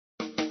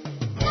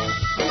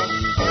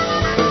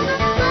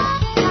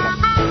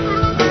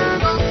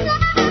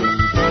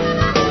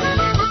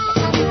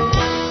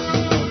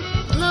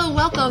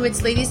Welcome,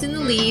 it's Ladies in the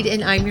Lead,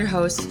 and I'm your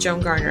host,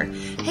 Joan Garner.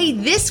 Hey,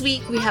 this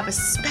week we have a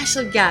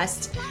special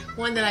guest,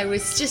 one that I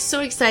was just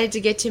so excited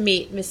to get to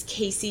meet, Miss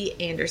Casey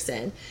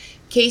Anderson.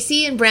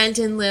 Casey and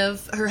Brandon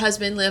her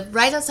husband live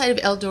right outside of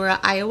Eldora,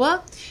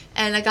 Iowa,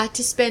 and I got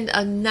to spend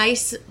a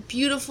nice,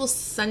 beautiful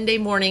Sunday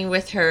morning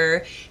with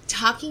her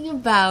talking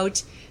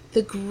about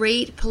the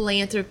great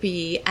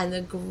philanthropy and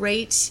the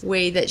great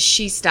way that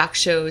she stock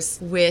shows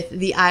with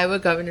the Iowa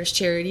Governor's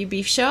Charity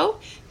Beef Show,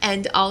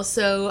 and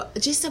also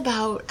just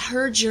about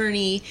her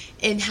journey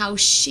and how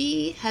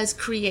she has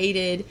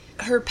created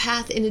her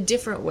path in a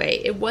different way.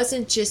 It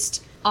wasn't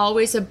just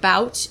always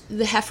about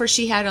the heifer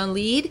she had on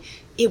lead.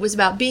 It was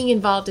about being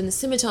involved in the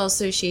Simmental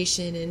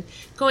Association and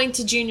going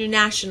to Junior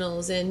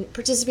Nationals and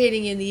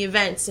participating in the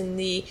events and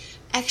the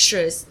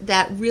extras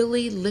that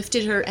really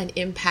lifted her and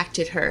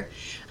impacted her.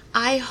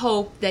 I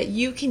hope that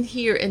you can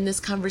hear in this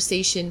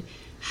conversation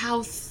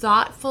how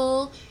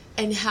thoughtful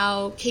and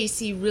how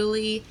Casey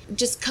really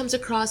just comes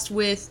across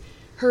with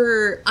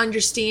her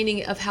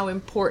understanding of how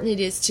important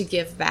it is to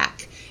give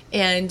back.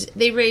 And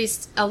they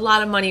raised a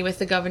lot of money with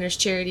the Governor's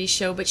Charity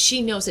Show, but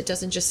she knows it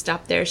doesn't just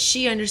stop there.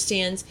 She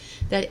understands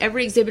that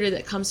every exhibitor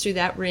that comes through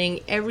that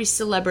ring, every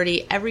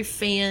celebrity, every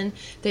fan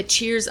that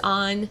cheers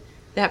on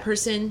that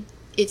person,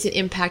 it's an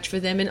impact for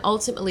them and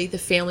ultimately the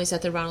families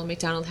at the Ronald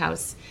McDonald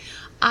House.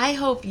 I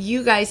hope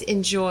you guys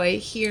enjoy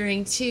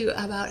hearing too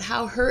about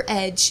how her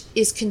edge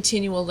is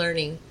continual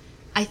learning.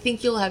 I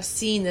think you'll have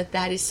seen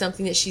that is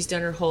something that she's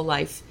done her whole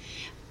life.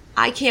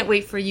 I can't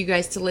wait for you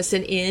guys to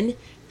listen in.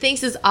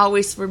 Thanks as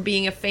always for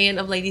being a fan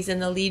of Ladies in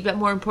the Lead, but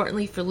more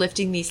importantly for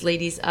lifting these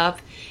ladies up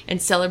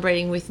and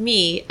celebrating with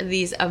me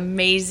these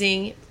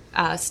amazing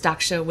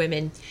stock show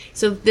women.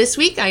 So this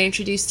week I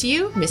introduce to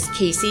you Miss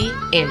Casey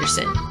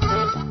Anderson.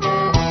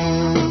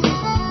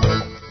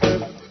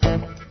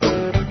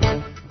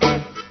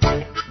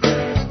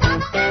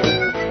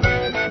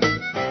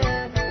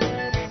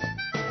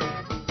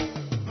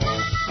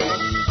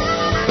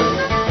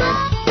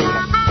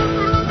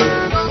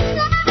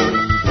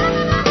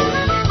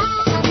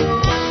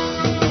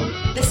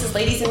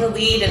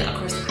 Lead, and of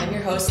course I'm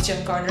your host,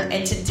 Joan Garner,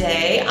 and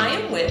today I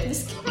am with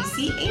Miss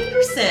Casey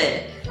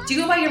Anderson. Do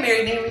you go by your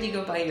married name or do you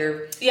go by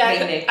your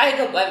maiden name? I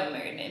go by my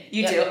married name.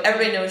 You do?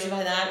 Everybody knows you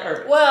by that?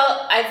 Or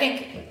well, I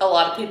think a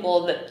lot of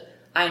people that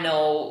I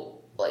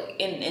know, like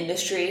in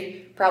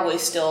industry, probably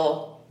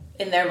still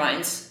in their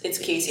minds it's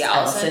Casey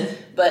Allison.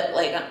 But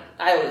like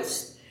I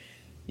always,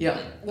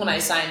 when I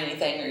sign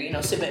anything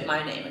or submit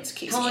my name, it's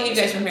Casey. How long you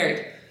guys were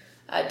married?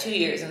 2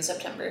 years in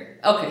September.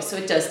 Okay, so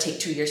it does take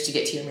 2 years to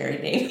get to your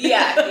married name.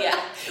 Yeah.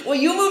 Well,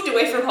 you moved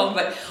away from home,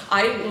 but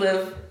I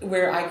live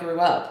where I grew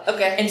up.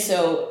 Okay.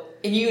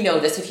 And you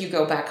know this, if you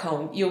go back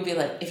home, you'll be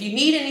like, if you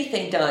need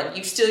anything done,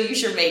 you still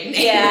use your maiden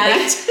name. Yeah.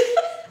 Right?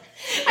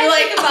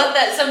 I think about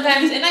that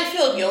sometimes, and I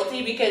feel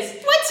guilty because...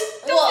 What?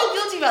 Don't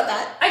feel guilty about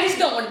that. I just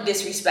don't want to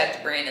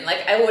disrespect Brandon.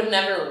 Like, I would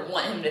never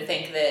want him to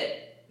think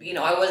that,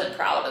 I wasn't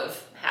proud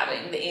of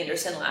having the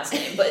Anderson last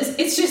name, but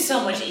it's just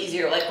so much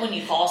easier. Like when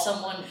you call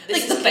someone,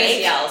 this like is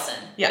Casey Allison.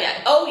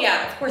 Yeah. Oh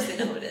yeah, of course they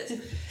know who it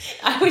is.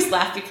 I always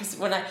laugh because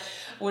when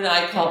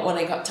I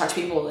talk to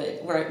people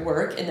where I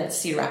work in that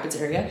Cedar Rapids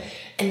area,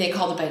 and they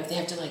call the bank, they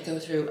have to go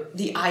through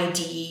the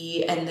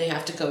ID and they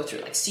have to go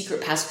through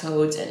secret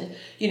passcodes and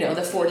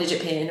the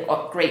 4-digit PIN.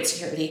 Great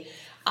security.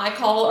 I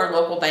call our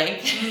local bank,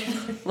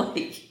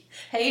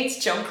 hey,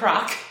 it's Joan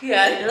Kroc.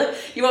 Yeah.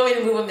 You want me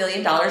to move $1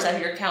 million out of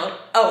your account?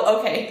 Oh,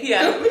 okay.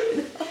 Yeah.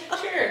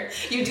 Sure.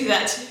 You do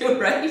that too,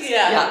 right?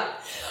 Yeah.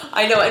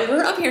 I know. And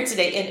we're up here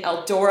today in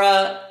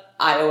Eldora,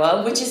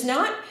 Iowa, which is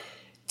not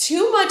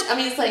too much. I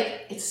mean,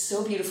 it's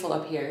so beautiful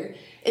up here.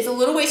 It's a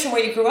little ways from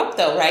where you grew up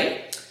though,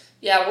 right?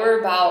 Yeah, we're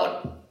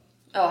about,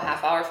 a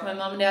half hour from my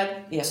mom and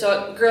dad. Yeah.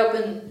 So I grew up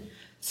in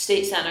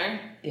State Center.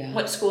 Yeah.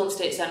 Went to school in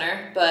State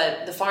Center,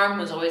 but the farm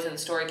was always in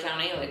Story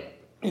County,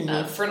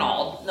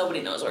 Fernald.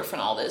 Nobody knows where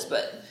Fernald is,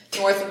 but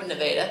north of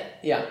Nevada.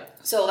 Yeah.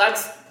 So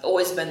that's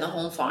always been the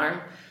home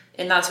farm,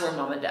 and that's where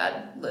mom and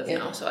dad live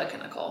now. So I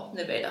kind of call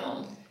Nevada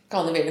home.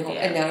 Call Nevada home,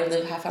 and now you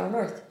live half hour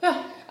north.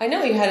 Yeah. I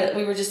know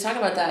we were just talking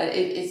about that.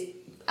 It's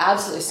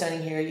absolutely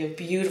stunning here. You have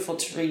beautiful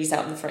trees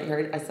out in the front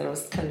yard. I thought I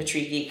was kind of a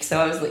tree geek, so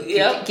I was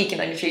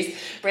geeking on your trees.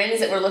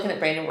 We're looking at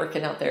Brandon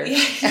working out there. Yeah,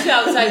 he's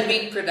outside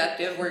being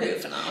productive. We're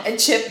goofing off. And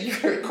Chip,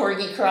 your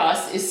corgi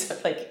cross, is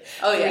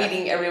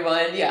greeting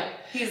everyone. Yeah.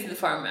 He's the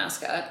farm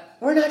mascot.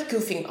 We're not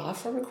goofing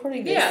off. We're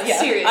recording this. Yeah,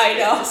 seriously.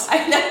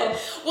 I know.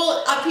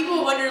 Well,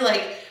 people wonder,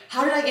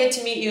 how did I get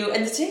to meet you?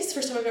 And today's the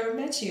first time I've ever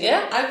met you.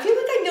 Yeah. I feel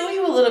like I know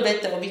you a little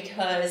bit, though,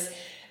 because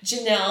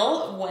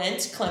Janelle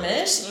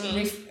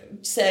Clemish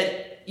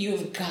said,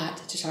 you've got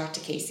to talk to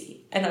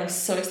Casey. And I'm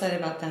so excited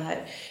about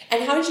that.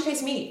 And how did you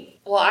guys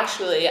meet? Well,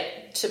 actually,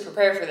 to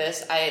prepare for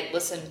this, I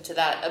listened to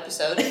that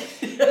episode.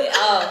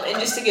 And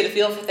just to get a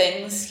feel for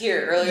things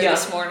here earlier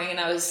this morning, and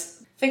I was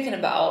thinking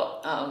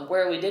about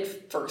where we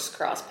did first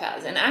cross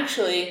paths. And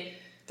actually,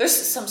 there's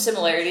some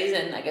similarities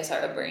in, I guess,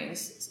 our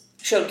upbringings.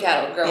 Showed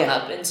cattle growing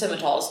up in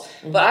Simmentals.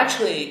 But I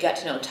actually got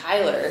to know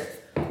Tyler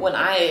when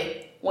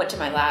I went to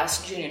my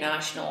last Junior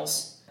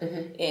Nationals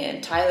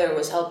and Tyler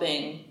was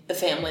helping the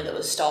family that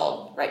was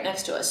stalled right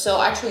next to us. So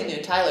I actually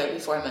knew Tyler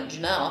before I met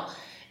Janelle,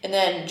 and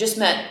then just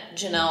met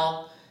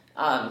Janelle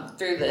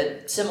through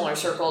the similar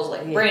circles.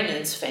 Like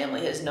Brandon's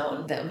family has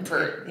known them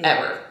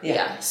forever.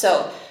 Yeah.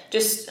 So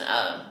just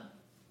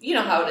you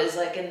know how it is,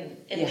 like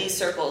in these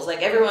circles,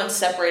 like everyone's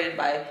separated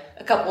by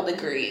a couple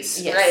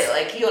degrees, right?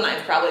 Like you and I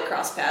have probably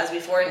crossed paths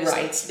before and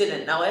just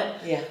didn't know it.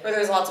 Yeah. Or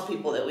there's lots of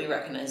people that we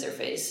recognize their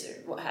face or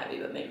what have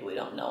you, but maybe we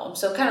don't know them.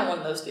 So kind of one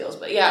of those deals.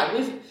 But yeah,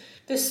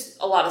 there's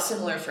a lot of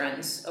similar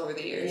friends over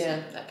the years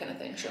and that kind of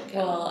thing.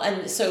 Well,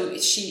 and so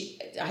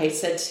I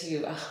said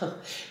to,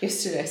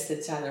 yesterday I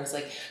said to Tyler, I was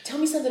like, tell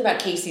me something about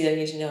Casey that I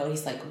need to know. And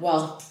he's like,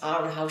 well, I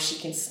don't know how she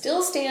can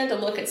still stand to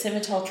look at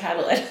Simmental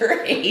cattle at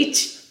her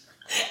age.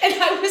 And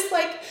I was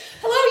like,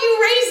 hello, you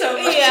raise them.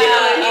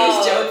 Yeah. He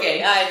was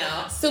joking. I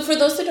know. So for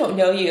those that don't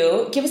know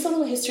you, give us a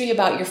little history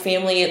about your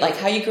family, like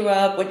how you grew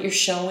up, what you're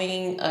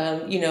showing,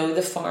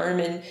 the farm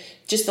and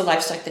just the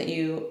livestock that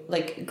you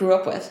like grew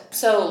up with.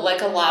 So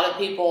like a lot of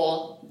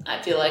people,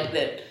 I feel like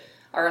that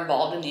are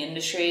involved in the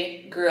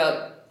industry, grew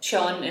up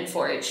showing in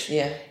 4-H.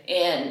 Yeah.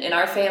 And in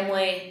our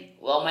family,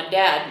 well, my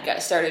dad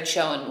got started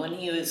showing when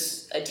he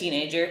was a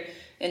teenager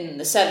in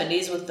the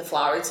 70s with the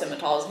flowered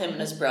Simmentals, him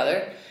and his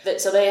brother.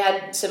 So they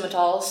had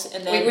Simmentals,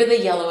 and then... Wait, were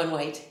they yellow and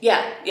white?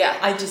 Yeah.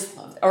 I just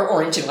love or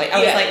orange and white. I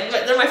was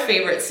like, they're my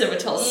favorite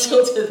Simmentals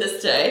still to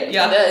this day.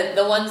 Yeah.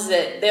 The ones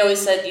that they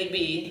always said it'd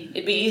be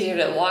easier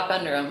to walk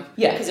under them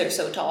because they're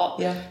so tall.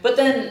 Yeah. But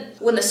then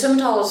when the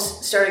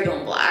Simmentals started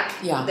going black,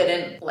 they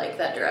didn't like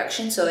that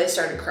direction, so they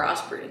started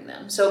crossbreeding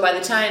them. So by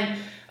the time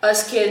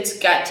us kids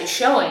got to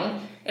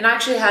showing, and I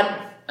actually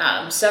had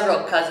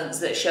several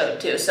cousins that showed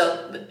too.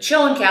 So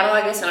showing cattle,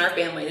 I guess, in our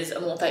family is a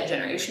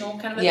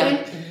multi-generational kind of a thing.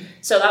 Mm-hmm.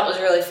 So that was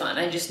really fun.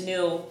 I just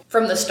knew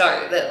from the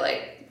start that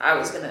like I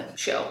was going to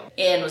show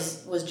and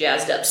was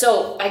jazzed up.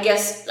 So I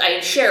guess I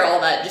share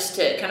all that just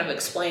to kind of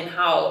explain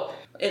how,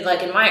 in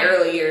my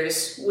early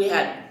years, we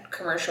had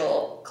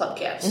commercial club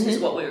calves is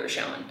what we were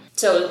showing.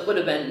 So it would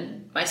have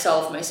been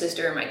myself, my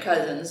sister, and my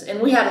cousins.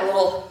 And we had a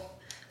little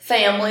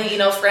family,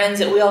 friends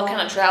that we all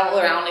kind of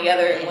traveled around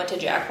together and went to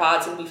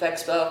Jackpots and Beef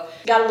Expo.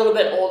 Got a little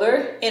bit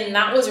older, and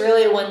that was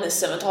really when the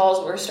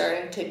Simmentals were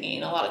starting to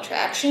gain a lot of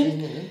traction.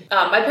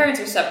 Mm-hmm. My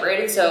parents are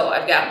separated, so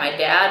I've got my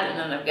dad, and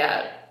then I've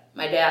got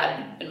my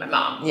dad and my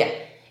mom. Yeah.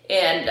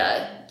 And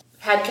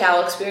had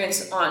cattle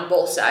experience on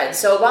both sides.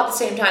 So about the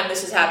same time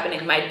this is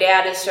happening, my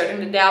dad is starting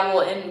to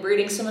dabble in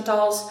breeding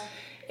Simmentals,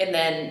 and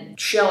then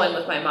showing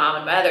with my mom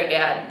and my other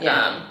dad.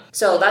 Yeah.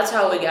 So that's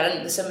how we got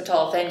into the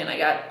Simmental thing, and I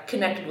got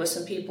connected with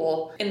some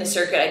people in the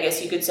circuit, I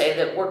guess you could say,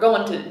 that were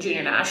going to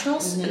Junior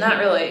Nationals, and that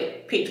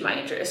really piqued my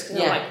interest,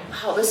 because I'm like,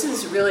 wow, this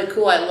is really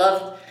cool. I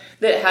loved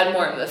that it had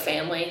more of a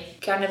family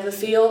kind of a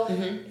feel,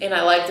 and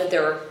I liked that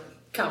there were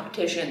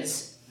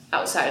competitions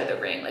outside of the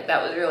ring. Like,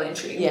 that was really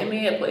intriguing to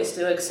me, a place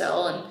to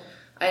excel, and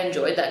I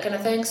enjoyed that kind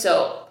of thing.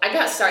 So I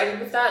got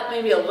started with that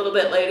maybe a little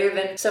bit later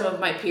than some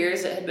of my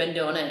peers that had been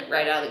doing it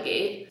right out of the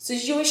gate. So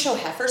did you always show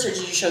heifers, or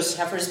did you show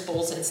heifers,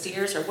 bulls, and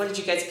steers, or what did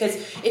you guys... Because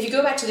if you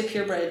go back to the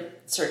purebred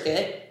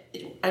circuit,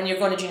 and you're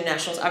going to Junior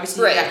Nationals,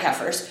 obviously you got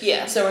heifers.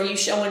 Yeah. So are you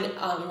showing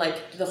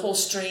the whole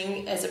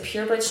string as a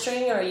purebred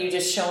string, or are you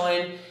just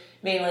showing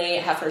mainly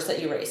heifers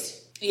that you raised?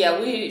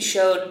 Yeah, we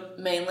showed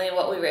mainly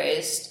what we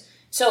raised.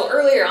 So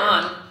earlier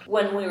on,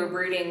 when we were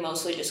breeding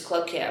mostly just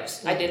club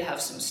calves, I did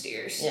have some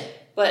steers. Yeah.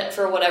 But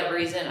for whatever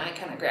reason, I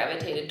kind of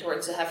gravitated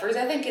towards the heifers.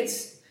 I think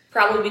it's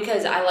probably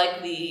because I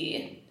like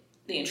the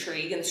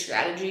intrigue and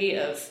strategy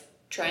of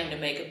trying to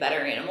make a better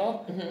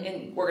animal.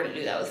 And we're going to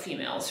do that with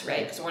females,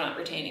 right? Because we're not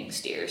retaining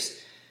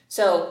steers.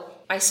 So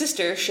my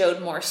sister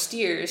showed more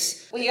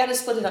steers. Well, you got to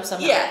split it up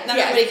somehow. Yeah. Not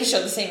everybody can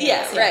show the same.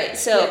 Yeah, right.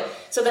 So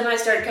then I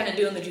started kind of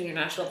doing the Junior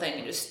National thing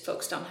and just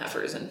focused on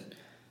heifers. And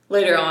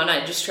later on,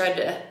 I just tried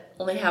to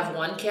only have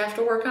one calf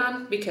to work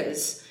on,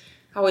 because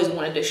I always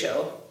wanted to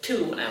show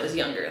two when I was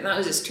younger, and that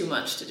was just too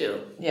much to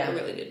do a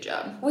really good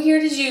job. What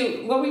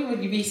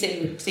would you be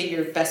say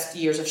your best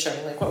years of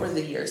showing? Like, what were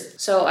the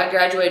years? So I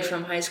graduated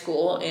from high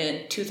school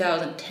in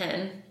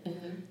 2010.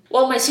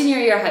 Well, my senior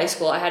year of high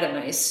school, I had a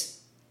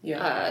nice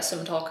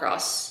Simmental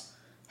cross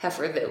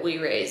heifer that we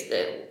raised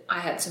that I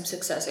had some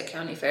success at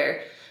county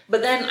fair.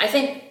 But then I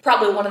think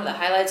probably one of the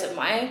highlights of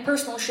my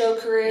personal show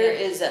career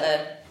is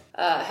a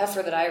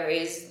heifer that I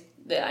raised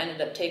that I ended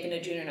up taking to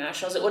Junior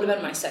Nationals. It would have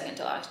been my second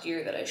to last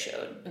year that I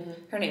showed.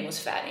 Her name was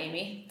Fat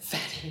Amy.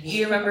 Fat Amy. Do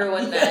you remember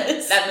when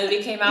that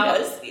movie came out?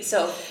 Yes.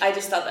 So I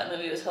just thought that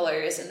movie was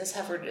hilarious, and this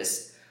heifer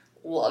just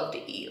loved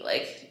to eat.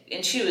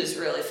 And she was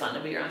really fun to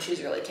be around. She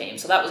was really tame.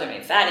 So that was her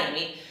name, Fat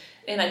Amy.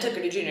 And I took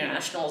her to Junior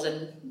Nationals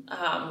and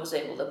was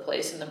able to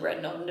place in the bred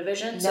and owned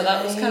division. So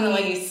that was kind of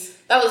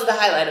that was the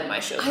highlight of my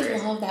show career.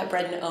 I love that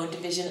bred and owned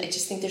division. I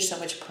just think there's so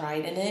much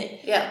pride in it.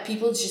 Yeah.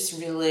 People just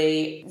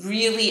really,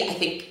 really, I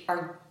think,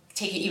 are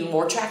taking even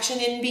more traction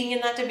in being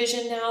in that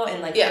division now,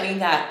 and like having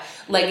that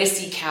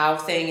legacy cow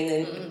thing, and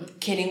then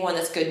getting one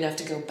that's good enough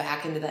to go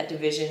back into that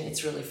division.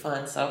 It's really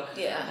fun. So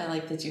I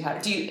like that you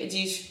have. Do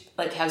you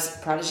like have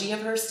prodigy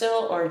of her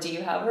still, or do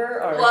you have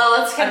her? Or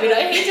well, it's kind of.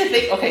 I hate to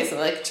think. Okay, so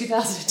like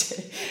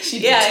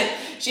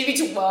 2010, she'd be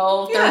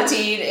 12,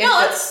 13.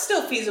 No, it's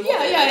still feasible.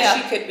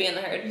 She could be in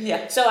the herd.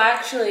 Yeah. So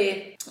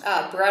actually,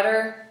 bred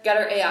her, got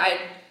her AI.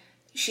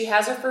 She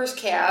has her first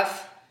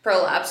calf,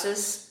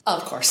 prolapses.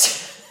 Of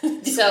course.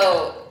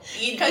 So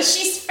because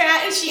she's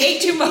fat and she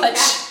ate too much.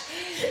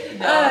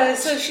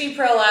 So she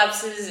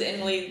prolapses,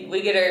 and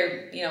we get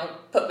her,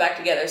 put back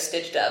together,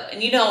 stitched up,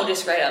 and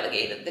just right out of the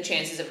gate, the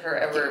chances of her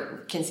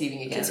ever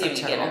conceiving again,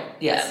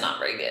 not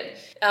very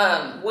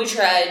good. We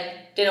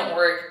tried, didn't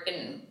work,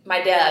 and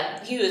my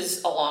dad, he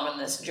was along on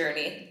this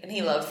journey, and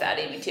he loved Fat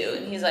Amy too,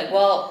 and he's like,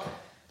 well,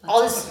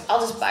 I'll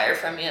just buy her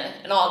from you,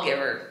 and I'll give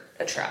her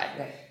a try.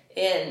 Right.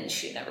 And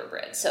she never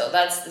bred. So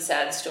that's the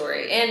sad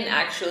story. And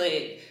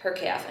actually, her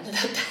calf ended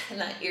up dying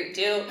that year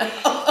too,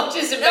 which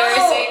is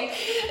embarrassing.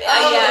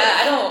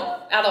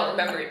 I don't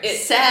remember it.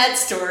 Sad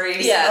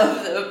stories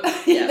of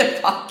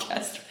the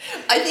podcast.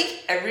 I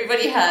think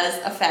everybody has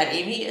a Fat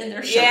Amy in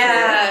their show.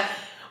 Yeah.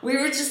 We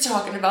were just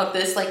talking about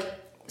this, like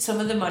some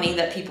of the money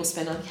that people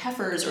spend on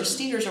heifers or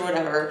steers or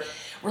whatever.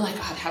 We're like,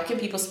 God, how can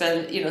people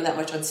spend, that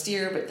much on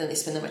steer, but then they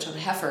spend that much on a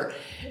heifer?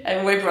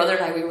 And my brother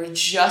and I, we were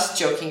just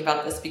joking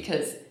about this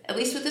because at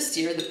least with the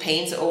steer, the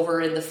pain's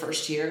over in the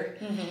first year.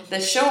 Mm-hmm.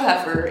 The show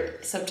heifer,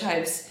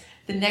 sometimes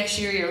the next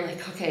year you're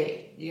like,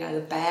 okay, you got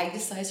a bag the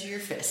size of your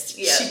fist.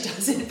 Yep. She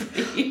doesn't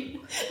breed.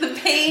 The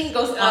pain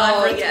goes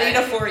on for 3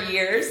 to 4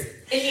 years.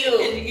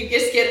 And you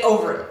just get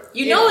over it.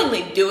 You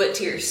knowingly do it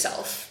to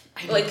yourself.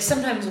 Like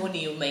sometimes when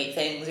you mate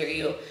things or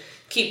you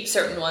keep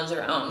certain ones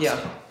around.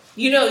 Yeah.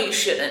 You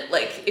shouldn't.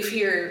 Like, if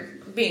you're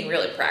being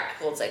really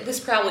practical, it's like, this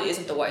probably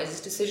isn't the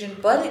wisest decision,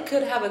 but it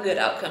could have a good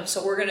outcome,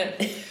 so we're going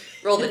to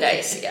roll the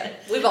dice. Yeah.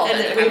 We've all been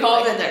there. We've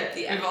all been there.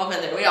 Yeah. We've all been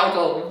there. We all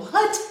go,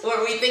 what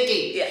were we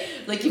thinking? Yeah.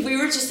 Like, if we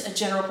were just a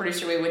general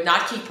producer, we would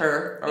not keep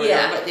her. Or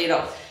whatever, but,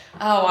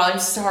 oh, well, I'm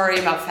sorry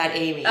about Fat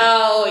Amy.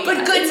 Oh, yeah.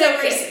 But good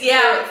memories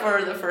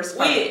for the first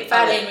part.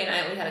 Fat Amy and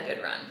I, we had a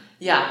good run.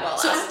 Yeah. Well,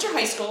 so after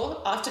high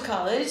school, off to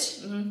college,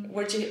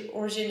 where'd you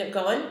end up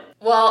going?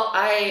 Well,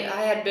 I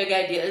had big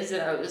ideas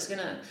that I was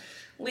gonna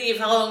leave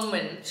home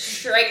and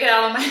strike it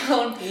out on my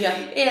own. Yeah.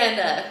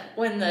 And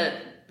when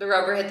the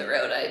rubber hit the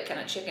road, I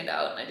kind of chickened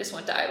out and I just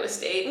went to Iowa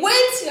State.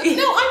 What?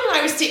 No, I'm an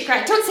Iowa State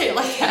grad. Don't say it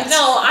like that.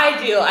 No,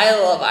 I do. I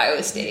love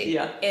Iowa State.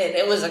 Yeah. And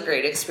it was a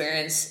great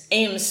experience.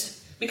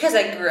 Ames, because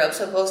I grew up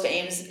so close to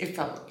Ames, it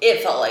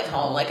felt like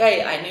home. Like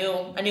I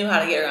knew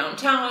how to get around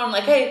town.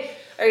 Like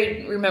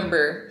I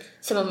remember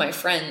some of my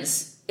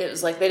friends, it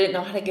was like they didn't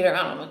know how to get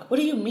around. I'm like, what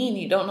do you mean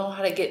you don't know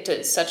how to get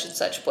to such and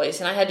such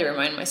place? And I had to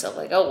remind myself,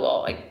 like, oh,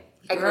 well,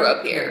 I grew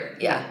up here.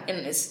 Yeah.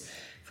 And it's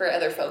for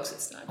other folks,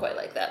 it's not quite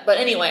like that. But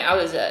anyway, I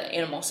was an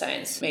animal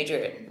science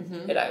major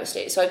at Iowa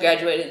State. So I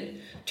graduated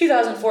in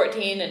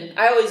 2014, and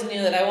I always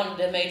knew that I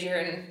wanted to major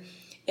in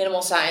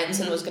animal science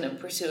and was going to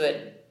pursue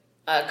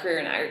a career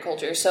in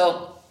agriculture.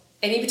 So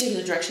any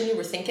particular direction you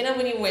were thinking of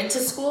when you went to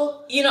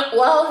school?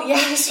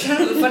 It's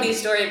kind of a funny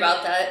story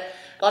about that.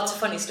 Lots of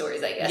funny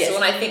stories, I guess. Yes. So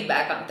when I think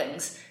back on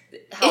things,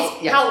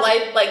 how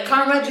life, like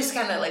karma just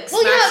kind of like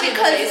smacks you in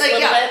the face a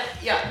little bit.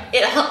 Yeah.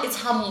 It's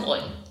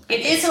humbling. It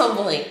is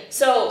humbling.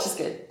 So which is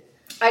good.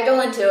 I go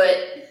into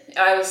it,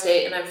 Iowa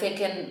State, and I'm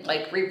thinking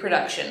like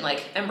reproduction,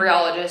 like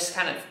embryologist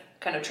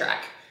kind of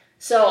track.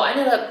 So I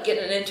ended up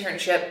getting an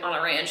internship on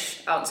a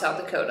ranch out in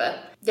South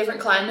Dakota. Different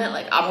climate,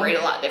 like operate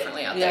a lot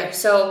differently out there.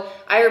 So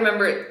I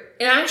remember,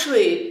 and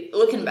actually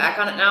looking back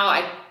on it now,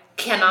 I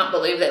cannot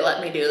believe they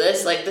let me do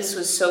this. Like, this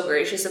was so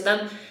gracious of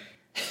them.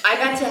 I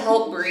got to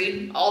help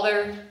breed all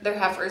their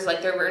heifers,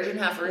 like their virgin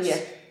heifers. Yeah.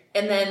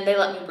 And then they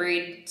let me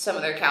breed some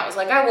of their cows.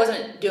 Like, I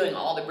wasn't doing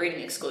all the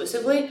breeding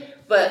exclusively,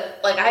 but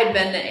like I had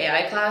been to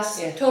AI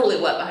class, totally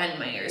wet behind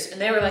my ears.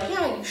 And they were like,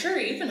 yeah, sure,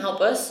 you can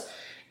help us.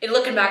 And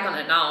looking back on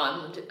it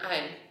now,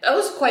 I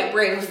was quite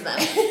brave of them.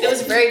 It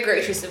was very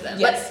gracious of them.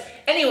 Yes.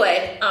 But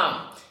anyway,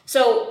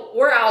 so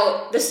we're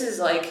out. This is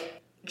like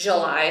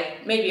July,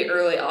 maybe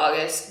early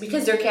August,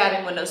 because their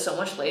calving window's so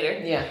much later.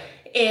 Yeah.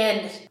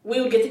 And we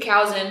would get the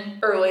cows in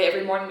early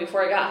every morning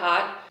before it got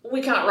hot.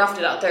 We kind of roughed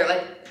it out there,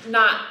 like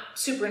not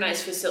super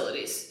nice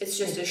facilities. It's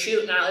just a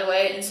chute and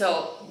alleyway. And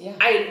so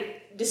I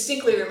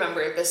distinctly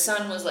remember the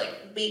sun was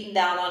like beating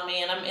down on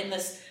me, and I'm in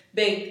this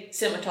big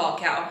Simmental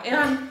cow. And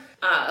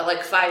I'm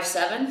like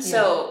 5'7",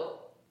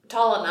 so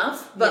tall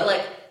enough, but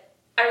like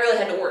I really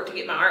had to work to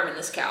get my arm in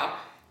this cow.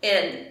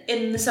 And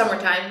in the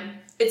summertime,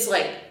 it's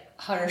like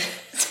hotter.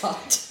 It's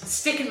hot.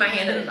 Sticking my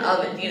hand in an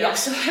oven,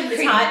 So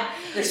it's hot.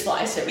 There's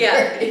flies everywhere.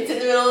 Yeah, it's in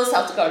the middle of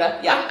South Dakota.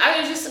 Yeah.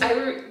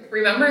 I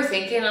remember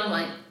thinking, I'm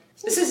like,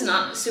 this is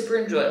not super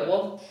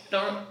enjoyable.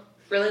 Don't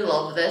really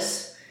love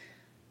this.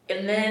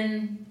 And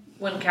then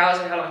when cows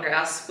are out on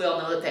grass, we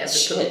all know that they have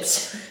the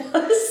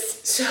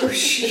poops. So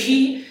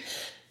she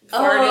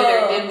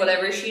farted or did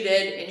whatever she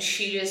did, and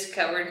she just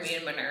covered me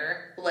in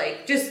manure,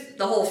 like just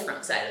the whole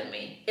front side of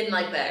me in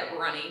like that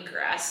runny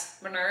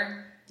grass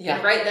manure. Yeah.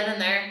 And right then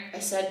and there, I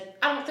said,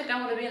 I don't think I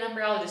want to be an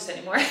embryologist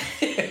anymore.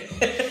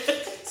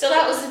 So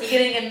that was the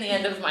beginning and the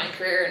end of my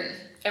career in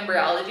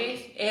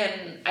embryology,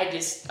 and I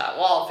just thought,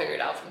 well, I'll figure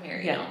it out from here,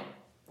 you know.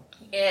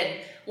 And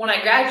when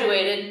I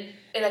graduated,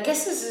 and I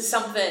guess this is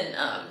something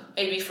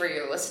maybe for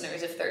your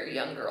listeners if they're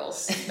young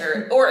girls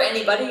or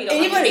anybody. You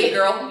don't have to be a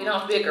girl. You don't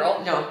have to be a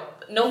girl. No.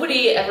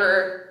 Nobody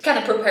ever kind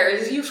of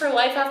prepares you for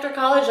life after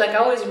college. Like I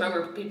always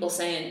remember people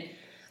saying,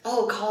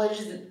 oh, college,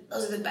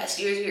 those are the best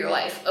years of your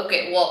life.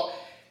 Okay, well,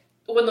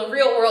 when the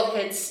real world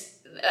hits,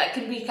 that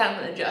can be kind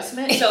of an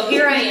adjustment. So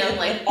here I am,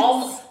 like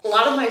a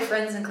lot of my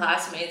friends and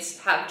classmates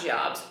have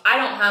jobs. I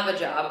don't have a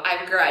job.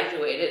 I've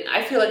graduated.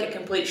 I feel like a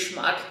complete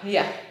schmuck.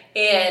 Yeah.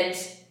 And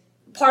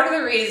part of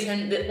the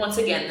reason that, once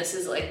again, this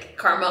is like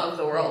karma of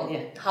the world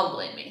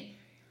humbling me.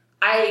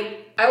 I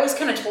always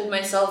kind of told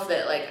myself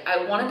that like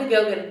I wanted to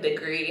go get a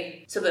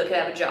degree so that I could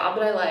have a job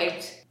that I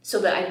liked, so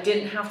that I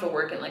didn't have to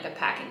work in like a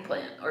packing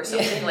plant or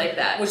something like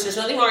that. Which there's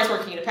nothing wrong with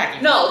working in a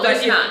packing plant. No,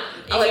 there's not.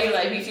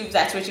 If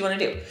that's what you want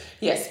to do.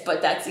 Yes,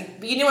 but you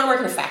didn't want to work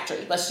in a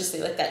factory. Let's just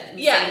say like that.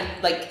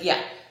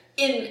 Yeah.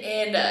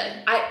 And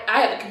I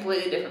have a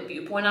completely different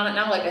viewpoint on it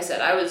now. Like I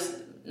said, I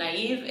was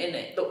naive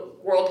and the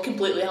world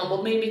completely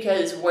humbled me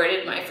because where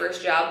did my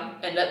first job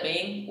end up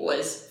being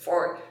was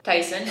for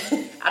Tyson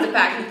at a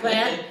packing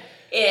plant.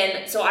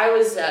 And so I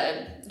was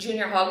a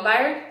junior hog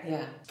buyer.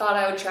 Yeah. Thought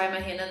I would try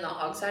my hand in the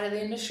hog side of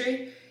the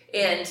industry.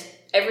 And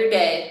every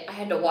day I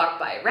had to walk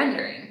by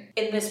rendering.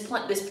 And this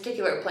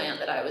particular plant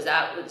that I was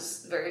at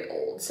was very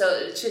old. So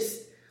it's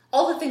just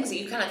all the things that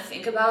you kind of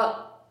think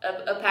about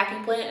a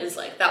packing plant is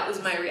like, that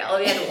was my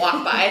reality. I had to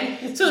walk by.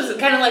 So it was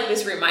kind of like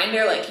this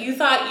reminder, like you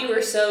thought you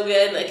were so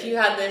good, like you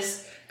had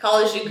this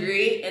college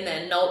degree, and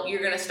then nope,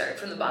 you're going to start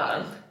from the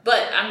bottom.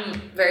 But I'm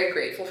very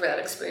grateful for that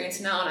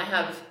experience now, and I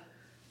have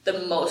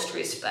the most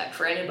respect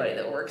for anybody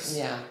that works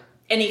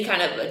any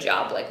kind of a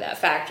job like that,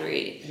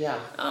 factory,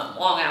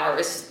 long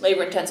hours,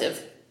 labor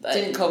intensive. But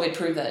didn't COVID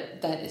prove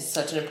that is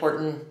such an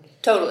important...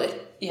 Totally.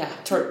 Yeah,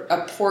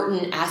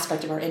 important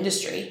aspect of our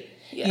industry.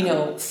 Yeah. You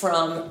know,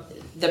 from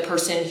the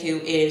person who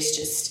is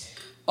just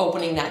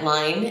opening that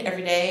line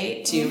every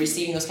day to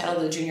receiving those cattle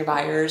to the junior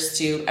buyers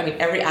to,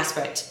 every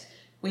aspect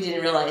we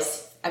didn't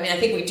realize. I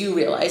think we do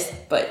realize,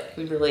 but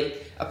we really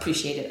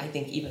appreciate it, I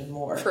think, even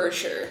more. For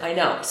sure. I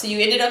know. So you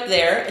ended up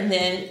there, and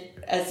then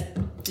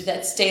did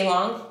that stay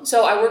long?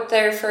 So I worked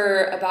there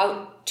for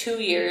about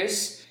 2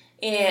 years,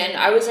 and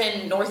I was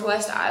in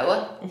Northwest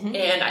Iowa,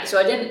 and so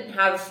I didn't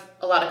have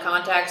a lot of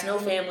contacts, no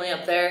family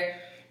up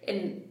there.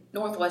 In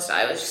Northwest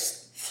Iowa,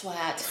 just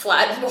flat,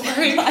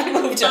 boring. I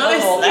moved to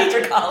Humboldt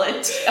after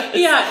college.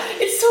 Yeah.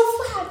 It's so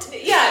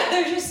flat. Yeah,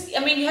 they're just,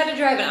 you had to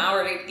drive an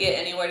hour to get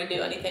anywhere to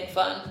do anything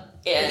fun.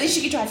 And at least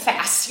you could drive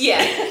fast.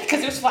 Yeah.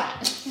 Because it was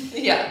flat.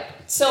 Yeah.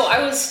 So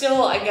I was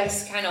still, I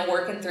guess, kind of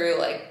working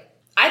through,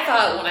 I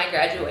thought when I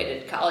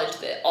graduated college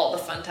that all the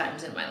fun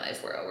times in my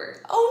life were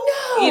over.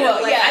 Oh, no.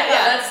 I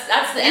thought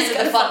that's the end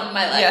of the fun in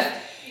my life. Yeah.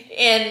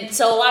 And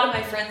so a lot of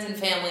my friends and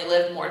family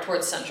lived more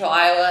towards central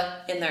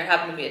Iowa, and there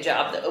happened to be a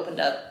job that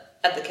opened up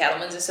at the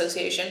Cattlemen's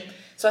Association.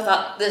 So I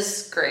thought,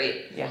 this is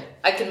great. Yeah.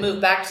 I can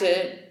move back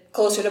to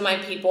closer to my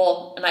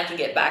people, and I can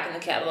get back in the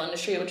cattle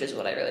industry, which is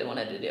what I really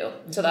wanted to do.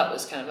 Mm-hmm. So that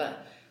was kind of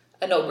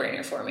a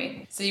no-brainer for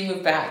me. So you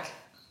moved back.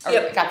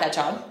 Yep. Got that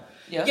job?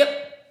 Yeah.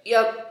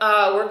 Yep.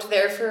 Worked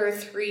there for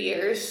 3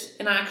 years,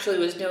 and I actually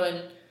was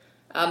doing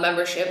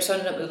membership, so I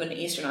ended up moving to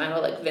Eastern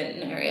Iowa,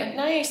 Vinton area.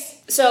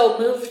 Nice. So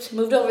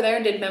moved over there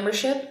and did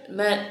membership.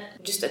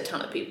 Met just a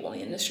ton of people in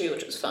the industry,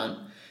 which was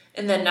fun.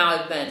 And then now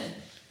I've been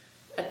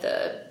at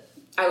the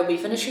Iowa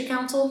Beef Industry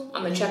Council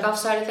on the checkoff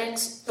side of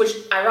things, which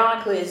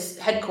ironically is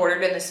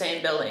headquartered in the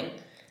same building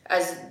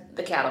as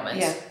the Cattlemen's.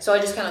 Yeah. So I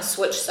just kind of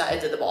switched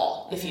sides of the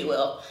ball, if you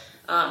will.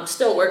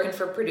 Still working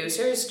for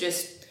producers,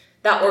 just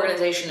that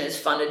organization is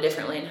funded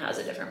differently and has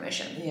a different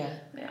mission. Yeah.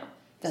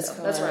 That's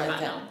cool. That's where I'm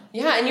at now.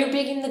 Yeah, and you're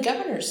big in the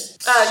governor's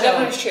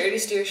Governor's Charity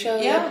Steer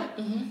Show. Yeah.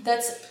 Mm-hmm.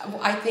 That's,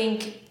 I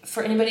think,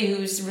 for anybody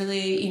who's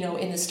really,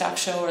 in the stock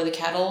show or the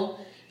cattle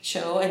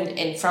show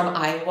and from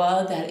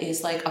Iowa, that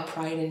is a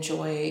pride and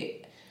joy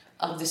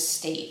of the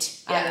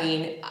state.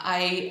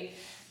 Yeah.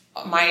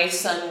 My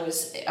son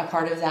was a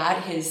part of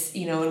that,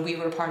 and we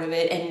were part of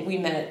it, and we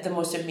met the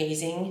most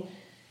amazing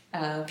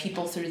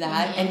people through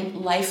that, and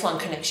lifelong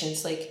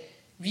connections,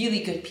 really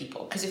good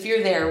people. Because if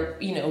you're there,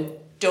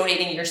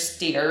 donating your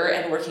steer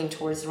and working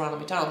towards the Ronald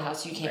McDonald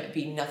House, you can't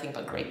be nothing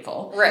but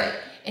grateful. Right.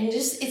 And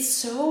just, it's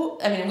so,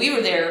 we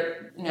were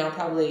there now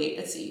probably,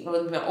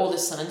 my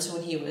oldest son, so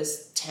when he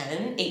was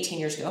 18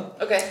 years ago.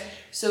 Okay.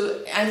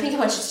 So I think how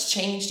much it's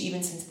changed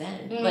even since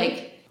then.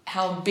 Mm-hmm.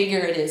 How bigger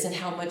it is and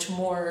how much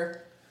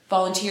more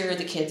volunteer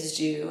the kids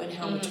do and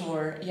how much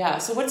more,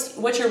 So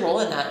what's your role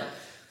in that?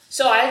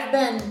 So I've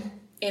been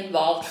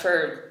involved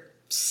for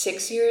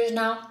 6 years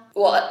now.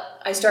 Well,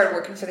 I started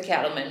working for the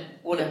Cattlemen,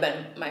 would have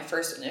been my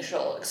first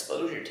initial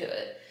exposure to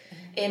it.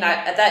 And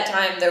at that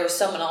time, there was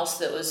someone else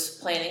that was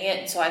planning it,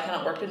 and so I kind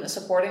of worked in a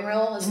supporting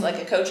role as like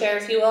a co-chair,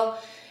 if you will.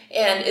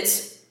 And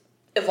it's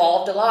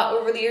evolved a lot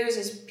over the years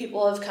as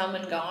people have come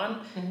and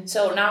gone.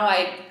 So now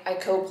I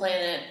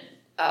co-plan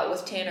it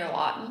with Tanner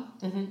Lawton,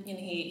 and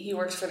he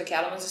works for the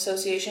Cattlemen's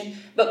Association.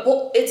 But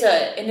it's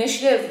an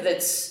initiative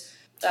that's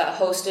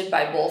hosted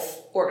by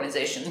both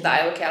organizations, the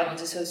Iowa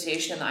Cattlemen's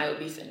Association and the Iowa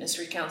Beef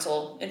Industry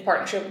Council, in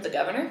partnership with the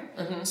governor.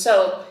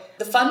 So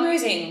the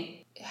fundraising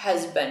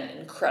has been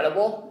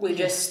incredible. We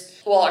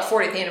our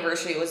 40th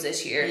anniversary was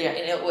this year, and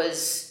it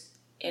was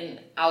an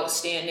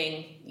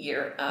outstanding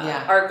year.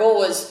 Our goal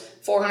was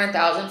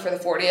 $400,000 for the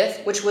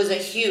 40th, which was a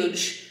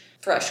huge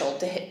threshold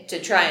to hit, to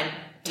try and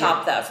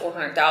top that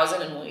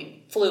 $400,000, and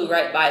we flew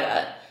right by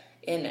that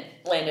and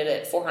landed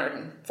at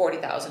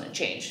 $440,000 and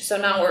change. So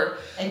now we're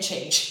and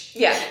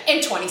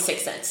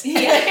 26 cents.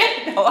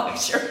 Yeah, no, I'm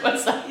sure it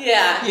was.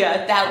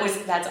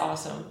 That's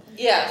awesome.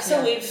 Yeah,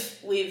 so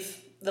we've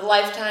the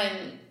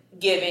lifetime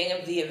giving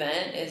of the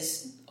event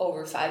is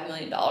over $5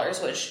 million,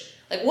 which,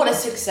 like, what a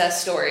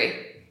success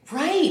story,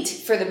 right,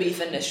 for the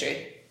beef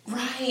industry.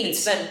 Right,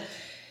 it's been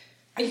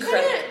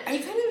incredible. Are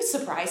you kind of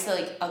surprised that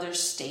like other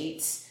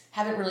states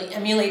haven't really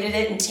emulated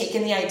it and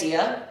taken the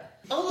idea?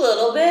 A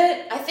little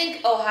bit. I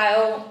think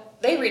Ohio,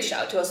 they reached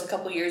out to us a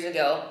couple years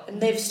ago,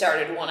 and they've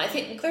started one. I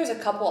think there's a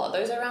couple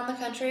others around the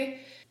country.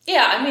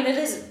 Yeah, I mean,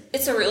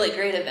 it's a really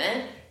great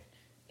event,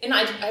 and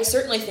I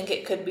certainly think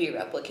it could be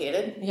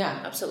replicated.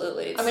 Yeah.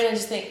 Absolutely. I mean, I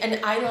just think, and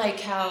I like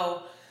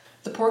how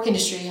the pork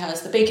industry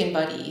has the bacon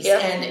buddies,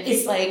 and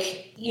it's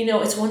like,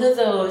 it's one of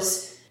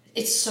those,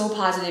 it's so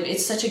positive,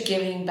 it's such a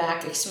giving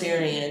back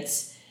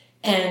experience,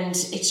 and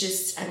it's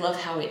just, I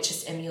love how it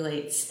just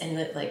emulates, and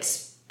it like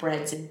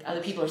spreads, and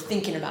other people are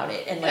thinking about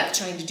it, and like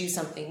trying to do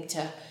something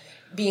to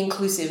be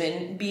inclusive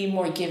and be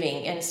more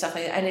giving and stuff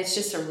like that. And it's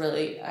just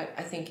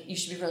I think you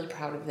should be really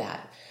proud of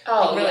that.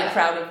 Oh, really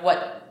proud of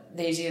what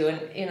they do.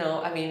 And,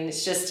 I mean,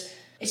 it's just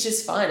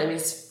fun. I mean,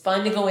 it's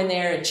fun to go in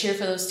there and cheer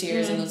for those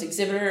steers and those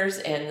exhibitors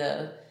and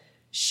the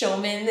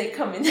showmen that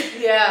come in.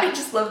 Yeah. I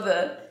just love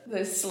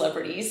the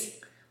celebrities.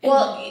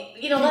 Well,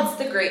 that's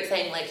the great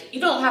thing. Like, you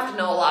don't have to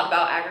know a lot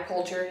about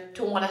agriculture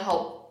to want to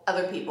help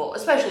other people,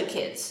 especially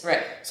kids.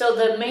 Right. So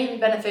the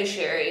main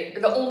beneficiary, or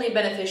the only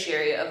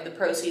beneficiary of the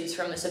proceeds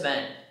from this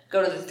event,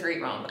 go to the 3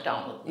 Ronald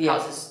McDonald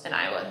houses in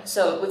Iowa.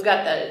 So we've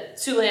got the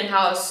Siouxland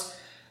house,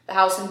 the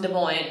house in Des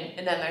Moines,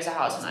 and then there's a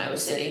house in Iowa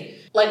City.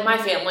 Like my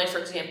family, for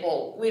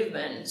example, we've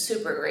been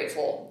super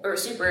grateful, or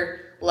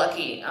super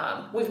lucky.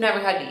 We've never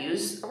had to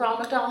use a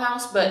Ronald McDonald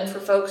House, but for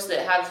folks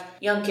that have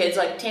young kids,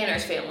 like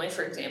Tanner's family,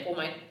 for example,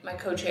 my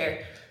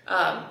co-chair,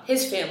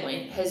 his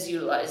family has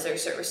utilized their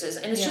services.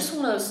 And it's just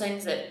one of those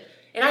things that,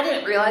 and I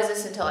didn't realize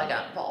this until I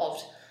got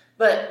involved,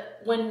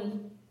 but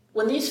when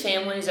these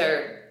families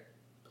are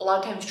a lot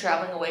of times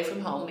traveling away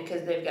from home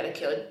because they've got a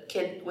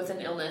kid with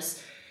an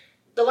illness,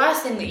 the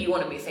last thing that you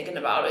want to be thinking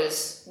about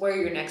is where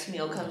your next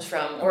meal comes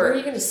from, or where are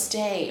you going to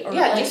stay, or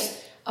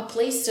just a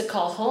place to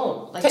call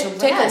home, like to rest.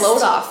 Take a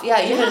load off.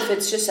 Yeah, even if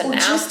it's just a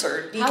nap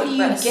or decompress. How do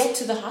you get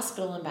to the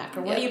hospital and back,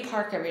 or where do you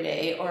park every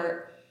day,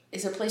 or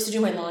is there a place to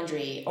do my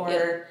laundry,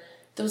 or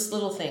those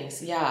little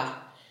things.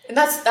 And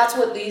that's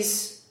what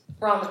these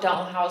Ronald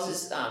McDonald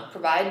houses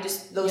provide,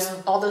 just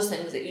all those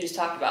things that you just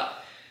talked about.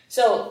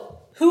 So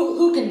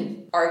who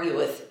can argue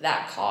with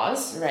that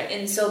cause? Right.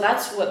 And so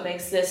that's what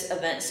makes this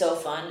event so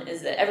fun,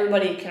 is that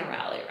everybody can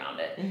rally around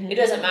it. It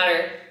doesn't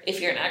matter if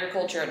you're in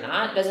agriculture or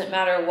not. It doesn't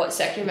matter what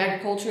sector of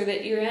agriculture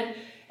that you're in.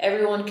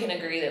 Everyone can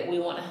agree that we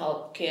want to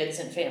help kids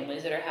and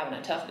families that are having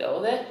a tough go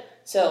of it.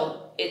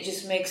 So it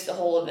just makes the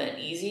whole event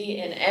easy,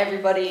 and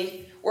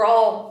we're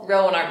all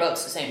rowing our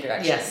boats the same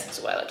direction. Yes.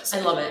 That's what I like to say.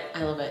 I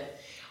love it.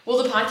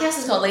 Well, the podcast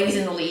is called Ladies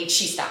in the Lead,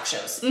 She Stock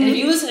Shows. And if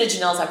you listen to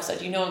Janelle's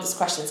episode, you know this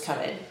question's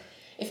coming.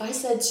 If I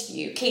said to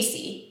you,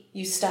 Casey,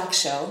 you stock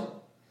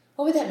show,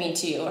 what would that mean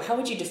to you, or how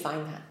would you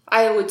define that?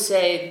 I would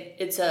say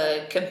it's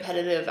a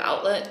competitive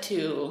outlet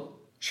to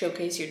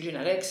showcase your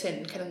genetics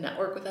and kind of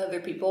network with other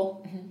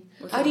people.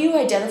 How do you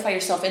identify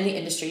yourself in the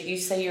industry? Do you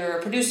say you're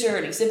a producer,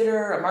 an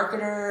exhibitor, a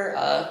marketer,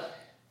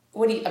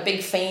 a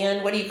big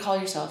fan? What do you call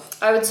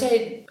yourself? I would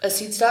say a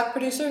seed stock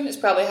producer is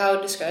probably how I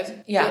would describe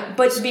it. Yeah,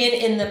 but being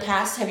in the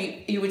past,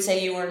 you would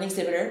say you were an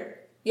exhibitor?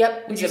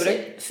 Yep, would exhibitor. You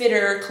say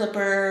fitter,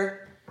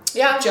 clipper,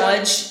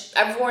 judge?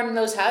 I've worn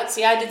those hats.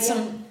 Yeah, I did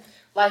some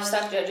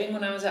livestock judging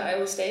when I was at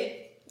Iowa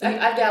State.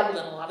 I've dabbled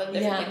in a lot of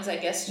different things, I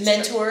guess.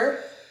 Mentor?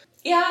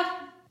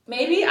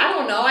 Maybe. I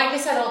don't know. I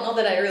guess I don't know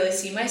that I really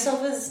see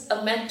myself as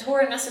a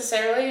mentor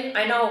necessarily.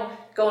 I know,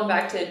 going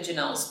back to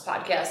Janelle's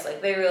podcast,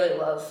 like, they really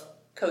love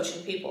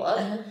coaching people up.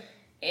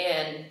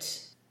 And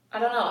I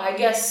don't know, I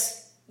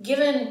guess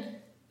given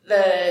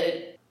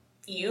the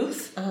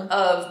youth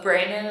of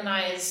Brandon and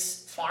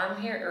I's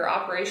farm here, or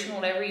operation,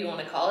 whatever you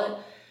want to call it,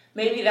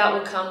 maybe that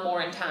will come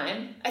more in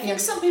time. I think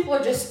some people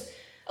are just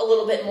a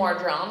little bit more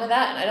drawn to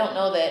that, and I don't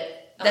know that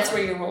that's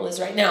where your role is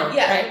right now.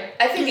 Yeah, right?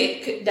 I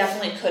think it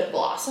definitely could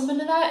blossom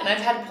into that, and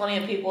I've had plenty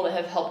of people that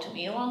have helped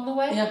me along the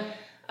way.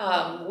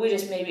 We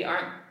just maybe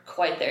aren't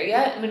quite there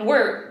yet. I mean,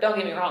 don't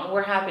get me wrong,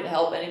 we're happy to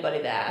help anybody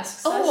that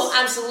asks us. Oh, well,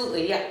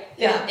 absolutely,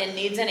 yeah. And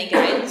needs any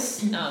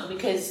guidance,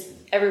 because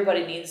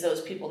everybody needs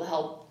those people to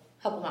help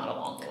them out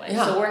along the way.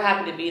 Yeah. So we're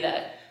happy to be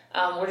that.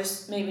 We're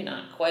just maybe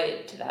not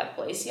quite to that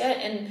place yet.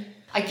 And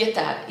I get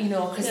that,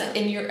 because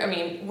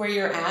where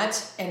you're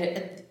at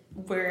and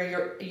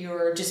where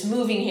you're just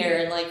moving here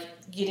and like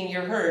getting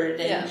your herd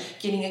and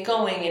getting it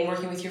going and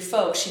working with your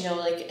folks,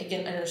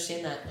 again, I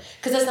understand that.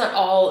 Because that's not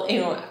all,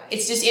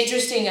 it's just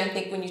interesting, I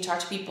think, when you talk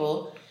to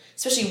people,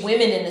 especially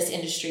women in this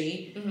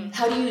industry,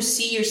 how do you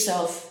see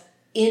yourself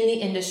in the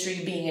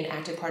industry being an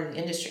active part of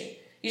the industry?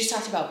 You just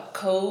talked about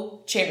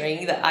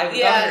co-chairing the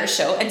Governor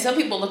show, and some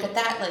people look at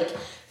that like,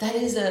 that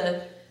is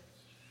an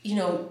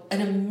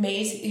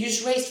amazing, you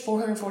just raised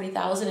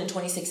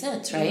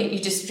 $440,026, right? You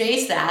just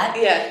raised that.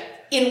 Yeah.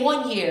 In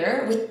 1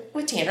 year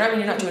with Tanner. I mean,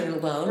 you're not doing it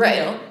alone.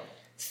 Right.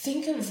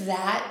 Think of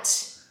that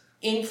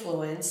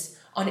influence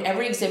on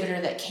every exhibitor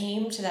that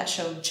came to that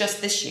show just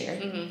this year,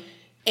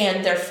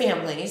 and their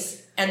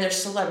families and their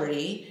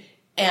celebrity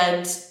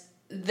and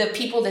the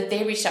people that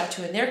they reached out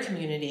to in their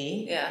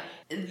community. Yeah.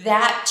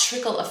 That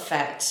trickle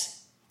effect,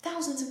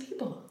 thousands of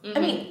people. I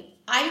mean,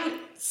 I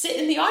sit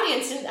in the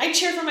audience and I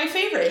cheer for my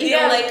favorite.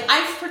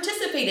 I've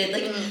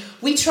participated.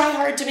 We try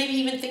hard to maybe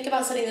even think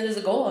about setting that as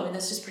a goal. I mean,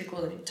 that's just pretty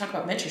cool. Talk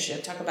about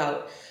mentorship, talk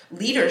about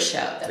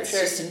leadership. That's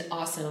just an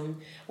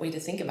awesome way to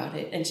think about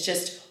it. And it's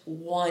just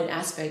one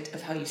aspect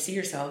of how you see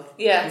yourself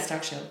in this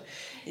talk show.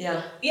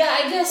 Yeah. Yeah,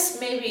 I guess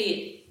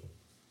maybe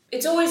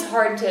it's always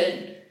hard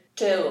to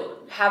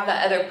have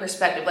that other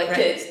perspective,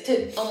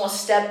 to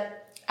almost step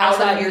out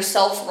of your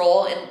self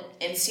role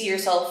and see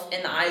yourself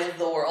in the eyes of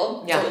the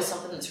world. Yeah. It's always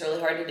something that's really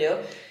hard to do.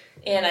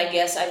 And I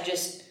guess I've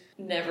just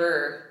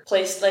never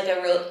placed I've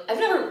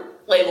never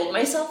labeled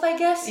myself, I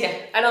guess. Yeah.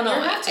 I don't know.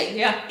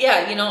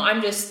 Yeah.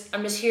 I'm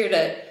just here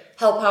to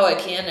help how I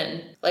can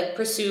and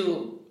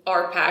pursue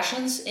our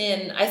passions.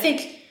 And I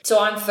think,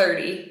 so I'm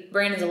 30.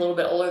 Brandon's a little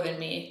bit older than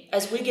me.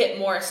 As we get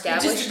more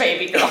established. Just a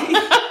baby girl.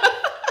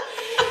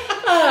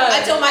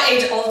 I tell my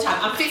age all the time.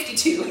 I'm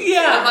 52.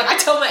 Yeah. I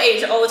tell my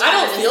age all the time.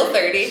 I don't feel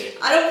 30.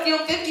 I don't feel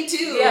 52.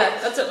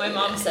 Yeah, that's what my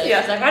mom said.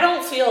 Yeah. She's like, I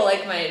don't feel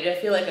like my age. I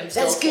feel like I'm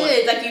still That's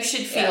 20. good. You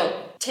should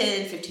feel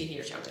 10, 15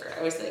 years younger. I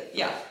always think,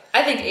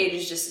 I think age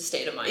is just a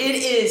state of mind. It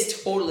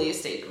is totally a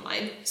state of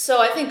mind.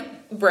 So I think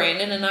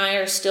Brandon and I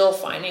are still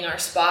finding our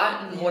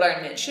spot and what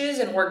our niche is,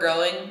 and we're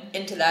growing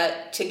into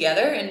that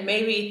together. And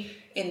maybe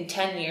in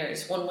 10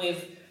 years, when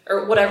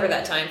or whatever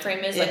that time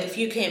frame is, if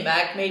you came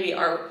back, maybe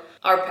our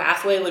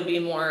pathway would be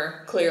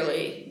more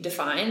clearly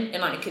defined,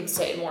 and I could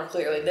say more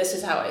clearly, this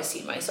is how I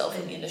see myself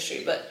in the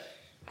industry. But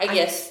I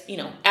guess,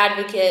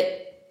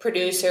 advocate,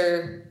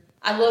 producer,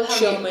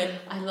 showman.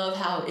 I love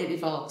how it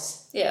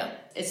evolves. Yeah.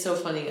 It's so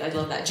funny. I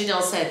love that.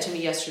 Janelle said to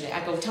me yesterday,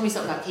 I go, tell me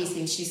something about Casey.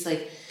 And she's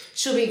like,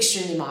 she'll be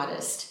extremely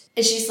modest.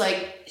 And she's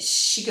like,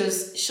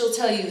 she'll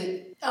tell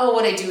you that,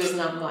 what I do is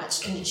not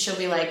much. And she'll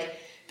be like,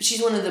 but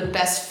she's one of the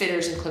best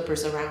fitters and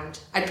clippers around.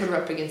 I'd put her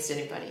up against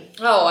anybody.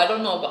 Oh, I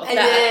don't know about and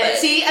that.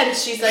 See, and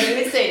she's like, you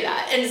would say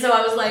that. And so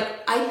I was like,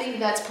 I think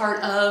that's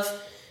part of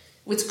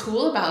what's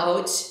cool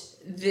about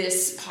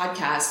this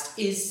podcast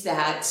is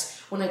that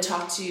when I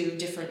talk to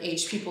different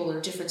age people or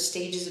different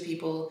stages of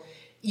people,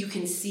 you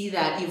can see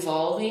that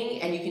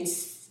evolving and you can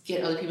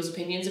get other people's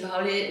opinions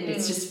about it. And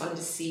it's just fun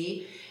to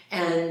see.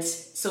 And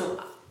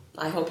so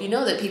I hope you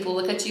know that people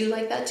look at you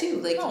like that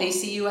too. They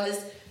see you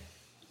as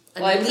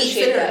I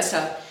appreciate that. And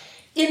stuff.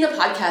 In the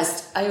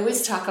podcast, I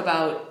always talk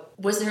about,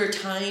 was there a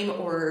time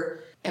or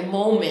a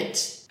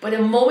moment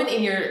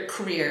in your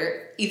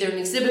career, either an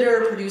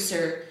exhibitor or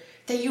producer,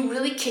 that you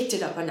really kicked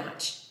it up a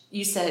notch?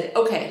 You said,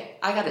 okay,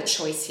 I got a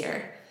choice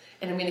here,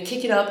 and I'm going to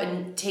kick it up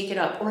and take it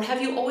up. Or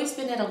have you always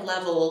been at a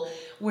level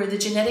where the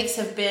genetics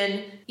have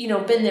been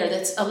there,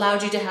 that's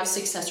allowed you to have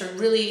success, or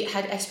really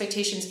had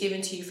expectations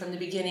given to you from the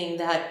beginning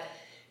that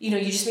you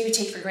just maybe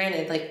take for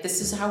granted,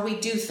 this is how we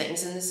do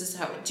things, and this is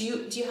how. Do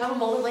you have a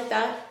moment like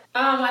that?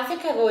 I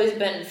think I've always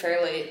been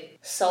fairly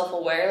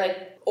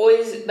self-aware,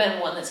 always been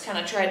one that's kind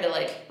of tried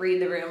to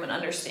read the room and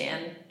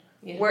understand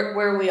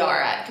where we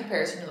are at in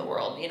comparison to the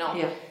world,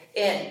 Yeah.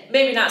 And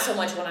maybe not so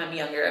much when I'm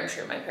younger. I'm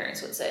sure my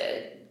parents would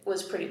say I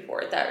was pretty poor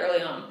at that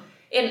early on.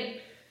 And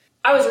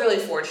I was really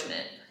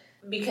fortunate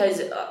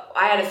because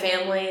I had a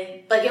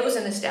family, it was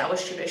an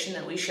established tradition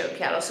that we showed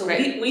cattle. So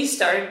we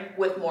started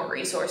with more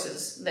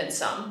resources than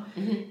some.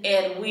 Mm-hmm.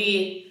 And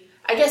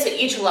I guess at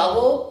each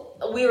level,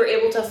 we were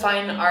able to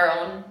find our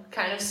own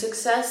kind of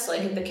success.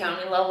 At the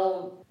county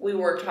level, we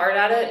worked hard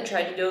at it and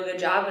tried to do a good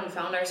job and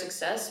found our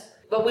success.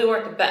 But we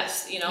weren't the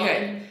best, Yeah.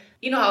 And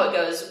you know how it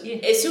goes. Yeah.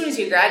 As soon as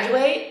you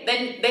graduate,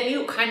 then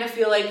you kind of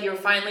feel like you're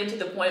finally to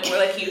the point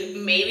where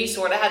you maybe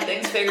sort of had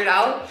things figured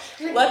out.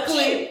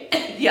 Luckily,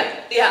 I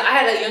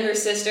had a younger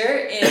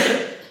sister,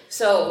 and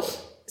so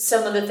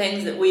some of the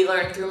things that we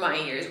learned through my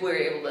years, we were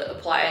able to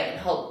apply and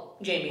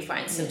help Jamie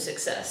find some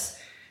success.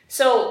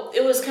 So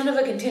it was kind of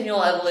a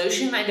continual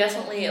evolution. I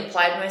definitely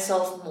applied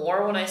myself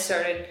more when I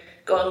started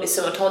going to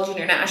Simmental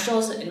Junior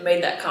Nationals and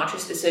made that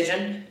conscious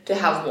decision to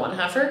have one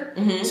heifer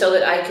so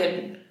that I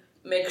could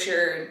make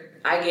sure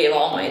I gave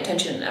all my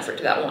attention and effort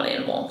to that one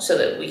animal so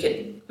that we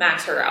could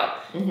max her out.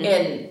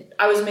 And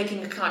I was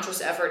making a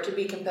conscious effort to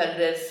be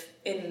competitive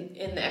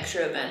in the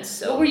extra events.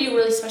 So what were you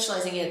really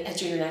specializing in at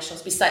Junior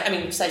Nationals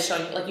besides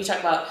showing, like you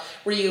talked about,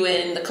 were you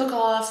in the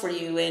cook-off, were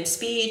you in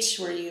speech,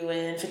 were you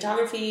in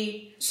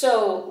photography?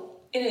 So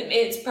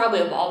it's probably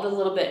evolved a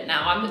little bit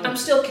now. I'm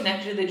still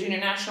connected to the Junior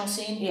National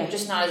scene,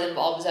 just not as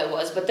involved as I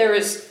was. But there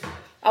was,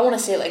 I want to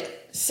say,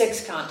 like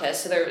 6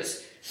 contests. So there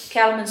was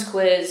Cattleman's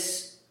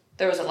Quiz,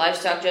 there was a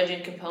livestock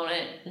judging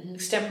component,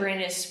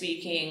 extemporaneous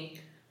speaking,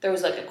 there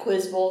was like a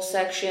quiz bowl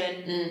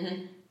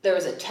section, there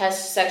was a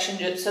test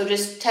section. So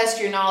just test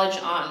your knowledge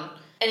on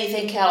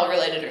anything cattle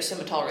related or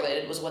Simmental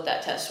related was what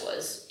that test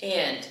was.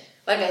 And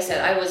like I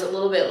said, I was a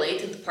little bit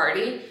late to the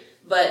party,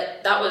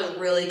 but that was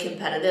really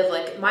competitive.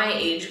 Like my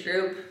age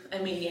group, I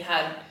mean, you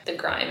had the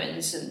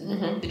Grimans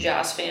and the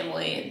Joss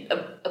family and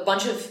a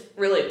bunch of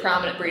really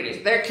prominent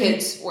breeders. Their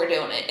kids were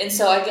doing it. And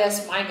so I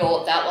guess my goal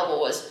at that level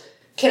was,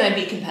 can I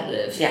be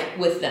competitive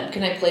with them?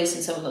 Can I place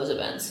in some of those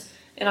events?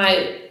 And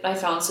I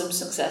found some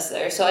success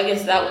there. So I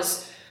guess that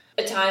was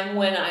a time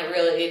when I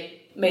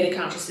really made a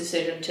conscious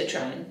decision to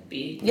try and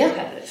be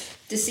competitive.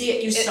 To see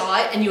it, you saw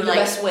it, and you were the like...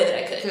 best way that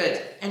I could.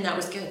 Good. And that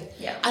was good.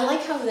 Yeah. I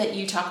like how that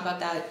you talk about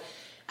that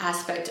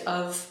aspect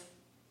of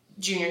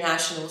Junior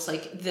Nationals,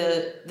 like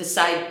the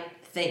side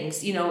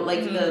things, you know,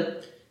 like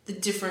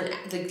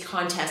the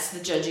contests,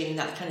 the judging,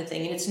 that kind of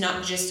thing. And it's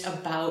not just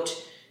about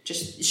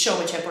just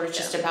showmanship, or it's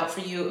just about,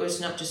 for you, it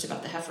was not just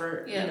about the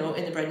heifer, you know,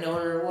 in the bred and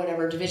owner or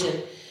whatever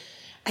division.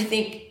 I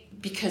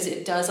think because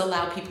it does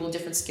allow people with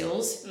different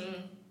skills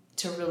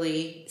to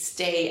really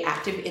stay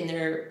active in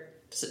their,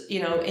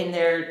 you know, in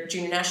their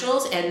Junior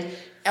Nationals and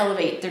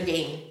elevate their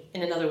game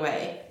in another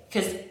way.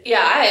 Because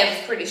I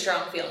have pretty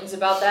strong feelings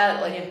about that.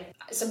 Like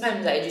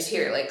sometimes I just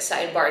hear like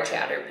sidebar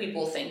chatter.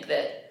 People think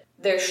that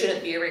there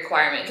shouldn't be a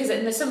requirement, because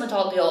in the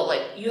Simmental deal,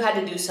 like you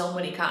had to do so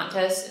many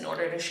contests in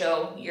order to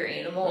show your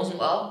animal as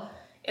well.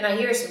 And I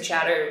hear some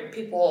chatter,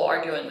 people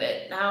arguing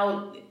that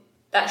now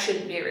that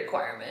shouldn't be a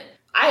requirement.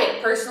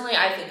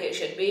 I think it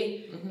should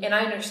be, and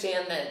I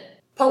understand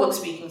that public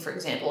speaking, for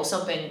example, is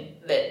something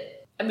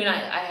that, I mean,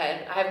 I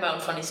have my own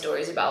funny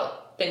stories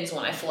about things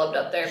when I flubbed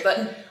up there, but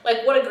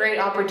like what a great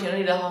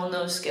opportunity to hone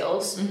those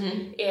skills.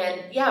 And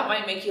it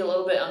might make you a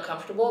little bit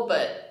uncomfortable,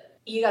 but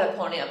you got to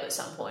pony up at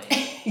some point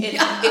and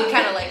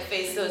kind of like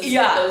face those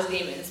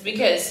demons,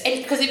 because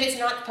if it's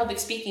not public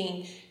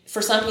speaking,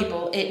 for some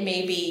people, it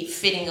may be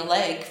fitting a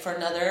leg for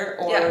another,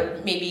 or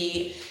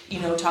maybe, you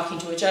know, talking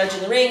to a judge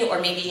in the ring, or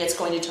maybe it's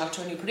going to talk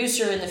to a new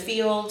producer in the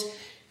field.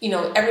 You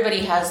know, everybody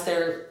has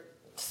their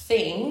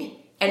thing,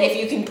 and if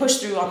you can push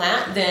through on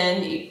that,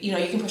 then, you know,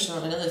 you can push through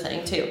on another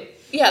thing too.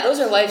 Yeah, those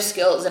are life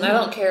skills, and I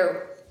don't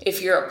care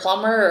if you're a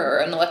plumber or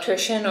an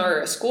electrician or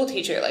a school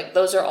teacher. Like,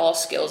 those are all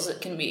skills that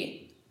can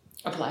be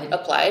applied.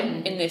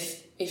 And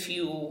if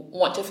you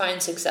want to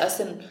find success,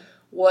 then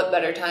what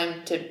better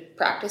time to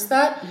practice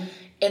that?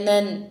 And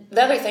then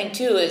the other thing,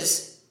 too,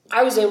 is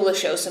I was able to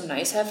show some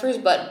nice heifers,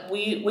 but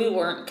we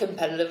weren't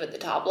competitive at the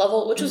top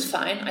level, which was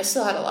fine. I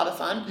still had a lot of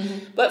fun.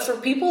 But for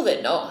people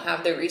that don't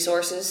have the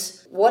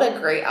resources, what a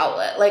great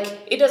outlet. Like,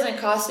 it doesn't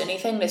cost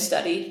anything to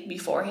study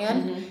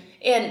beforehand.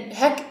 And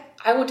heck,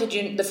 I went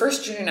to the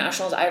first Junior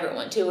Nationals I ever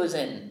went to was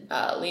in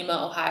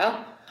Lima,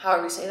 Ohio.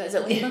 However you say that. Is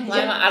it Lima?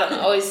 Lima? I don't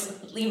know.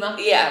 Always Lima.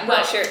 Yeah, I'm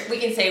not sure. We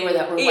can say we're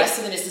west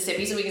of the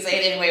Mississippi, so we can say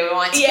it any way we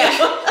want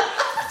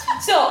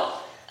to. So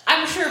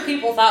I'm sure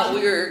people thought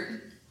we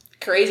were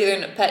crazier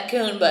than a pet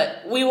coon,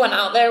 but we went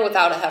out there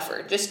without a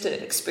heifer just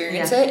to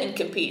experience it and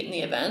compete in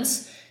the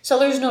events. So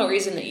there's no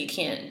reason that you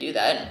can't do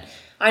that. And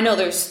I know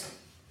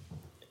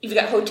you've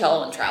got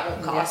hotel and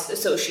travel costs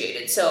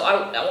associated, so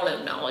I want to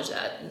acknowledge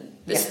that. And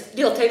this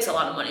deal takes a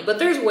lot of money, but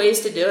there's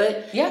ways to do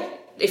it.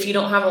 If you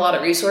don't have a lot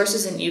of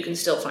resources, and you can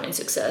still find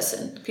success,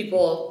 and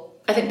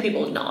I think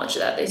people acknowledge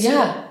that. They see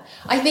it.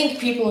 I think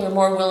people are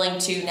more willing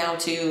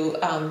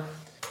to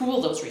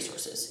pool those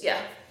resources.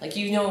 Like,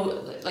 you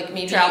know, like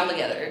maybe travel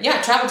together.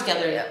 Travel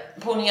together.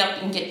 Pony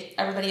up and get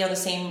everybody on the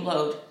same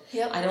load.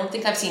 I don't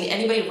think I've seen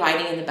anybody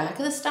riding in the back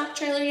of the stock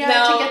trailer yet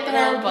to get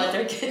there, but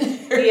they're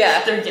getting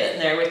there. They're getting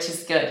there, which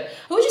is good.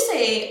 Who would you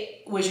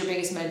say was your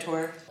biggest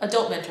mentor,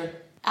 adult mentor,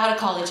 out of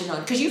college and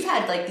on? Because you've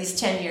had like these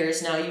 10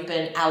 years now, you've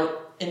been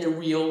out in the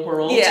real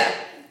world.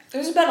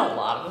 There's been a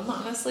lot of them,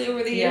 honestly,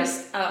 over the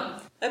years. I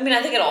mean,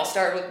 I think it all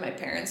started with my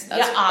parents.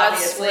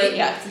 Obviously.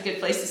 It's a good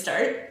place to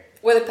start.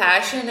 Where the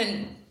passion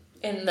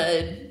and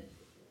the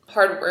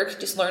hard work,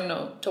 just learn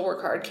to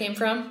work hard, came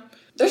from.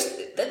 There's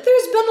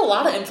been a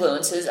lot of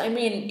influences. I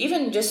mean,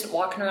 even just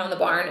walking around the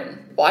barn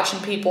and watching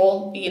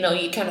people, you know,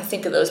 you kind of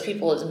think of those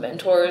people as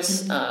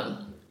mentors.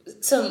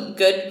 Some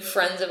good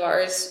friends of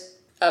ours,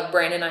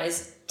 Brandon and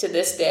I's to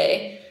this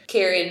day,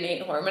 Carrie and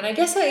Nate Horman. I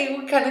guess I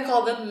would kind of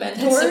call them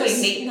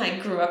mentors. Nate and I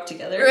grew up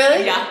together.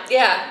 Really?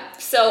 Yeah.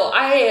 So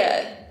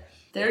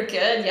they're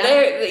good.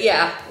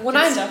 When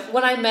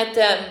I met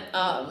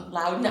them,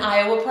 Loudon,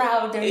 Iowa,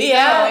 proud. There you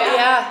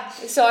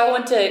go. So I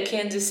went to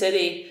Kansas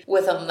City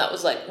with them. That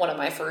was like one of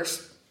my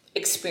first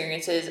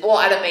experiences. Well,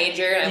 at a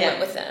major, and I went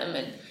with them.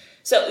 And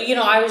so,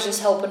 I was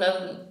just helping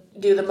them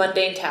do the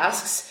mundane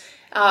tasks.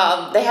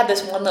 They had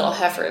this one little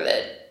heifer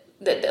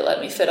that they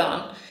let me fit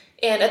on.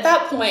 And at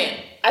that point,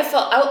 I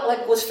felt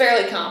I was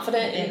fairly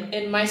confident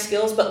in my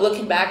skills, but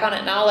looking back on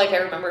it now, I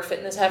remember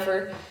fitting this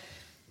heifer,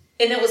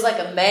 and it was like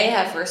a May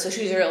heifer, so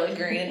she's really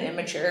green and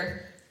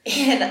immature.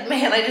 And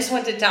man, I just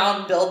went to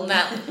town building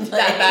that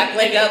back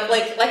leg up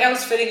like I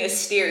was fitting a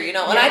steer, and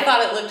I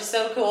thought it looked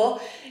so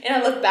cool. And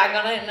I looked back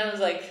on it and I was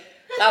like,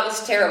 that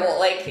was terrible.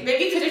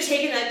 Maybe you could have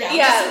taken that down.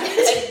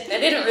 Yeah, I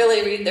didn't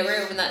really read the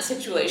room in that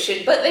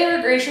situation, but they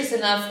were gracious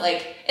enough,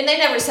 and they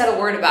never said a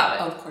word about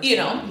it. Oh, of course.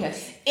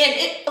 Yes. And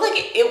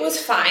it was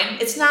fine.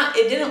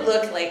 It didn't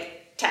look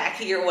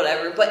tacky or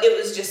whatever, but it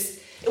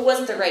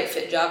wasn't the right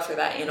fit job for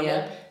that animal.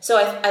 Yeah. So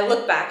I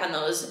look back on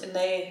those, and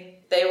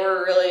they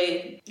were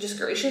really just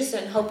gracious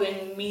and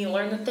helping me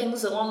learn the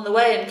things along the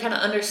way and kind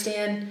of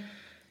understand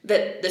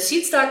that the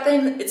seed stock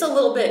thing, it's a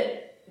little bit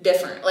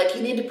different.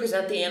 You need to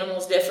present the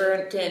animals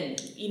different,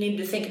 and you need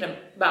to be thinking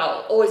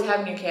about always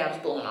having your calves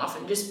blown off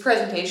and just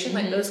presentation,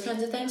 those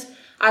kinds of things.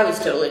 I was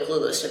totally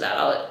clueless to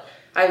that.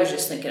 I was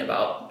just thinking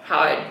about how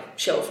I'd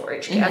show for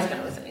each calf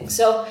kind of a thing.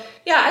 So,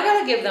 yeah, I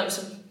got to give them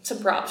some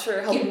props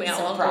for helping me out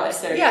along the way.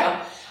 There you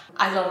go.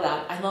 I love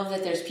that. I love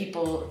that there's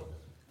people,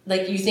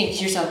 you think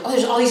to yourself,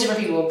 there's all these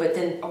different people, but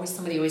then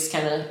somebody always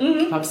kind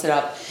of pumps it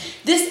up.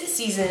 This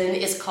season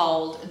is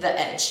called The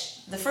Edge.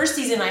 The first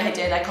season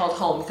I called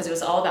Home because it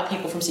was all about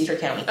people from Cedar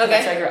County. Okay.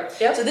 That's where I grew up.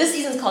 Yep. So this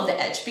season's called The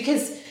Edge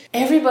because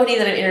everybody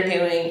that I'm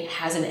interviewing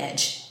has an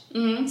edge.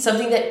 Mm-hmm.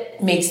 Something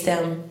that makes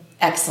them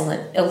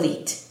excellent,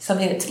 elite,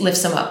 something that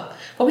lifts them up.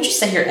 What would you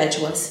say your edge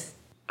was?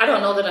 I don't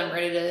know that I'm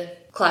ready to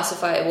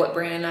classify what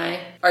Brandon and I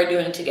are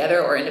doing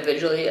together or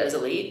individually as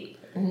elite.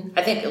 Mm-hmm.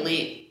 I think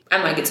elite, I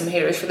might get some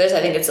haters for this,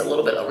 I think it's a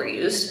little bit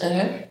overused.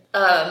 Okay.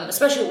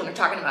 Especially when we're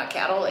talking about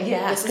cattle.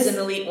 This is an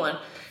elite one.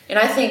 And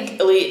I think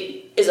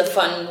elite is a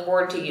fun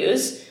word to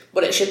use,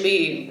 but it should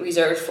be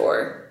reserved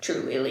for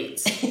truly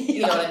elites.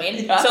 You know what I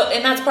mean? Yeah. So,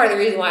 and that's part of the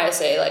reason why I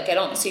say, I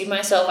don't see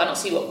myself, I don't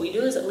see what we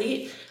do as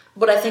elite,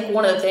 but I think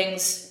one of the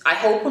things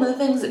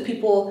that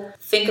people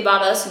think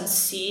about us and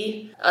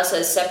see us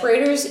as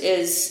separators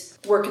is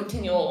we're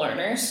continual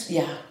learners.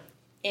 Yeah.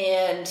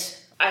 And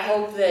I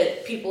hope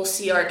that people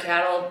see our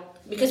cattle,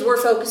 because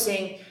we're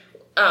focusing...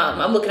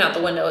 I'm looking out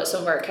the window at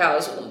some of our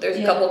cows. There's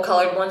a couple of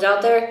colored ones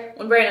out there.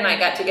 When Brandon and I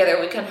got together,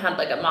 we kind of had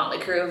a motley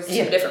crew of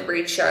some different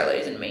breeds,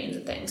 Charolais and Maines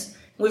and things.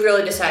 We've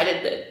really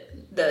decided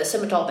that the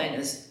Simmental thing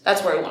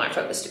that's where we want our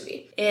focus to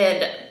be.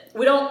 And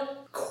we don't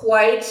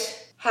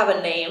quite have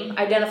a name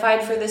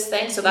identified for this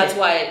thing, so that's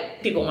why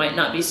people might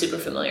not be super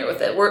familiar with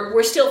it.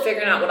 We're still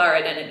figuring out what our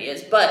identity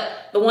is,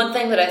 but the one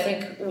thing that I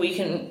think we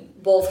can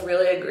both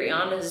really agree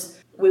on is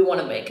we want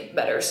to make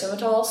better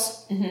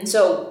Simmentals. Mm-hmm.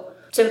 So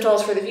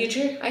Simmentals for the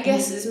future, I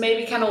guess, is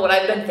maybe kind of what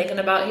I've been thinking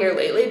about here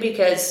lately,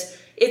 because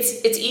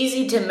it's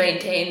easy to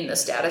maintain the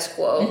status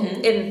quo.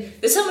 Mm-hmm. And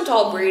the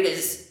Simmental breed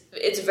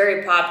it's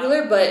very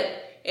popular, but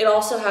it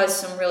also has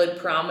some really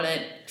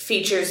prominent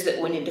features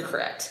that we need to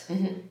correct.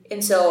 Mm-hmm.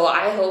 And so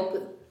I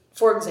hope,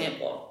 for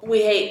example,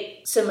 we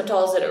hate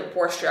Simmentals that are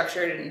poor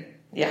structured and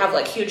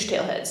have huge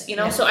tail heads,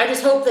 So I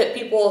just hope that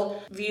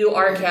people view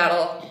our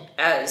cattle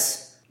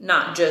as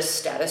not just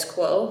status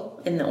quo,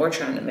 and that we're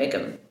trying to make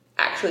them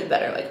actually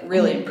better,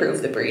 really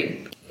improve the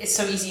breed. It's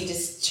so easy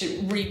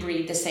to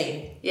rebreed the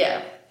same.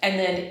 Yeah. And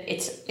then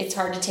it's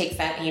hard to take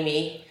Fat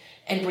Amy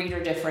and breed her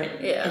different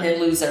and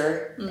then lose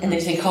her. Mm-hmm. And then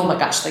you think, oh my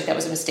gosh, that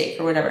was a mistake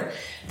or whatever.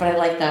 But I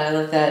like that.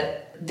 I like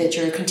that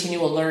you're a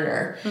continual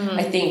learner. Mm-hmm.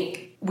 I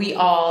think we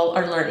all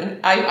are learning.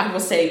 I will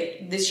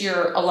say this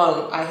year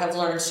alone, I have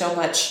learned so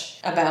much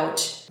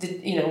about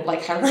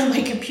how to run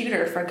my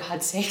computer, for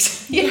God's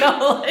sakes.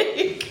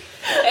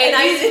 And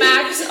these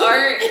Macs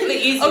aren't the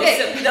easiest.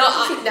 Okay, no,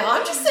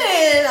 I'm just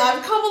saying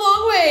I've come a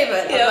long way,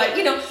 but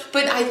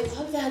but I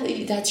love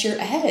that's your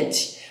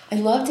edge. I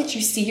love that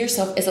you see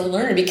yourself as a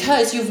learner,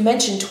 because you've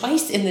mentioned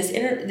twice in this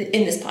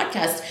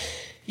podcast,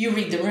 you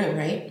read the room,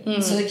 right?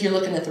 Mm-hmm. So you're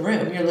looking at the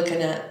room, you're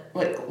looking at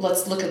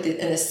let's look at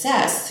and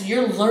assess. So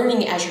you're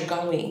learning as you're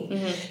going.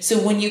 Mm-hmm.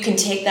 So when you can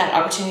take that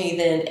opportunity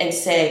then and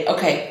say,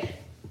 okay,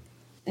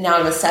 now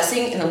I'm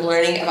assessing and I'm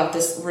learning about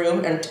this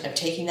room, and I'm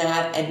taking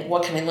that and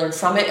what can I learn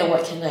from it and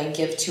what can I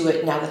give to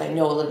it now that I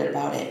know a little bit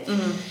about it.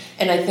 Mm-hmm.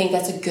 And I think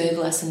that's a good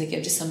lesson to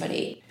give to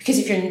somebody, because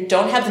if you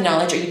don't have the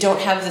knowledge or you don't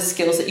have the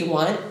skills that you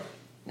want,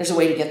 there's a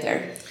way to get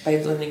there by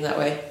learning that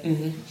way.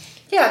 Mm-hmm.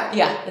 Yeah,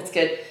 that's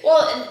good.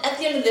 Well, and at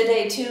the end of the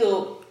day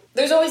too,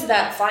 there's always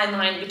that fine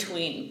line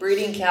between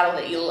breeding cattle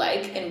that you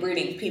like and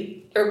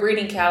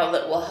breeding cattle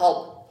that will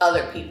help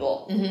other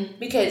people. Mm-hmm.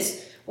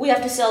 Because we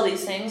have to sell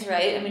these things,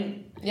 right? I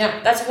mean,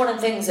 that's one of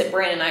the things that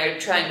Brandon and I are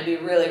trying to be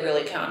really,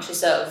 really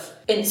conscious of.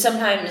 And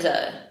sometimes,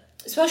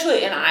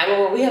 especially in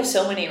Iowa where we have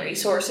so many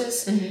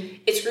resources, mm-hmm.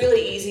 it's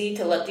really easy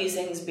to let these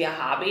things be a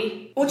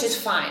hobby, which is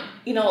fine.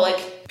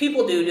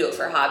 People do it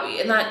for a hobby,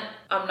 and that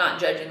I'm not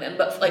judging them,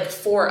 but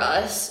for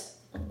us,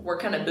 we're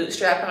kind of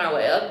bootstrapping our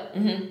way up.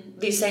 Mm-hmm.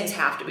 These things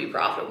have to be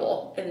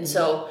profitable. And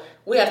so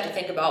we have to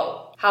think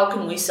about how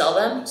can we sell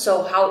them?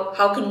 So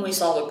how can we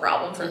solve a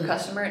problem for a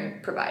customer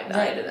and provide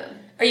value to them?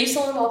 Are you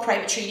selling all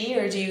private treaty,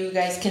 or do you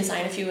guys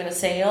consign a few in a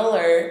sale,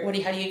 or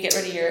how do you get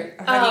rid of your?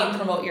 Or how do you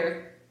promote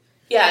your?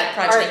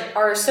 Yeah,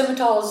 our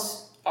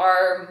Simmentals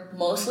are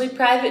mostly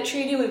private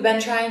treaty. We've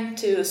been trying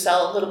to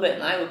sell a little bit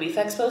in Iowa Beef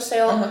Expo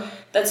sale.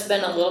 That's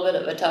been a little bit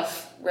of a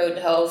tough road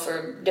to hoe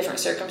for different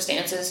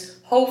circumstances.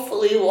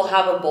 Hopefully, we'll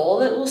have a bull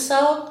that will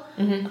sell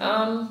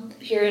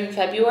here in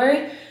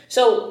February.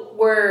 So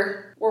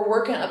we're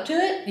working up to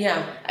it.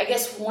 Yeah. I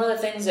guess one of the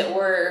things that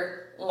we're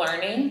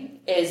learning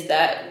is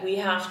that we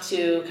have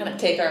to kind of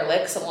take our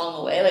licks along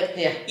the way. Like,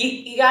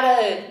 you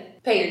gotta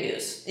pay your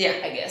dues. Yeah,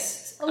 I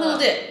guess a little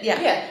bit. Yeah.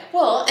 Yeah.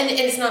 Well, and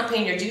it's not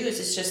paying your dues.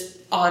 It's just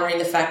honoring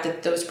the fact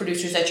that those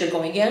producers that you're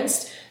going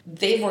against,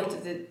 they've worked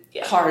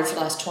hard for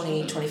the last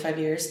 20, 25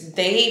 years.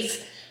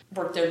 They've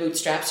worked their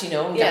bootstraps, and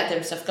got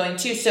their stuff going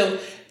too. So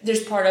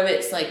there's part of it.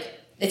 It's like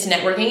it's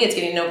networking. It's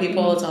getting to know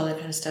people. It's all that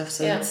kind of stuff.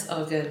 So that's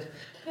all good.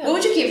 Yeah. What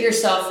would you give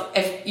yourself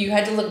if you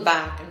had to look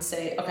back and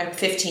say, okay, I'm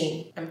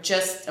 15. I'm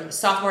a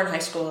sophomore in high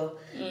school.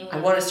 I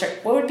want to start.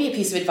 What would be a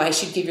piece of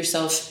advice you'd give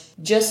yourself,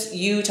 just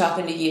you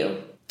talking to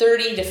you,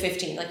 30 to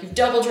 15? Like, you've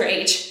doubled your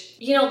age.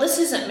 This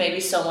isn't maybe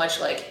so much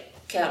like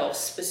cattle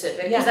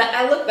specific. Because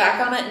I look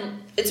back on it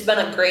and it's been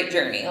a great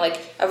journey.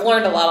 Like, I've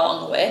learned a lot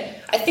along the way.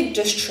 I think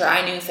just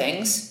try new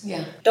things.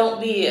 Yeah.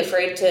 Don't be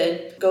afraid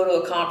to go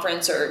to a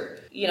conference or,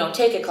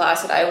 take a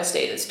class at Iowa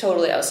State that's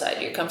totally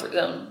outside your comfort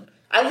zone.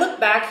 I look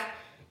back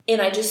and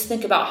I just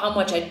think about how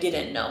much I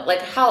didn't know.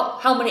 Like,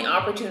 how many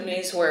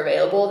opportunities were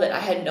available that I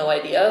had no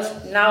idea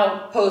of.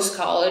 Now,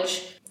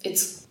 post-college,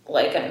 it's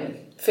like I'm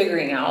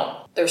figuring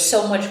out there's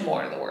so much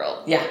more in the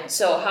world. Yeah.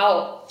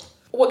 So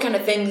what kind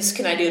of things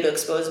can I do to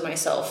expose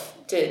myself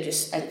to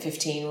just... At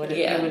 15, you would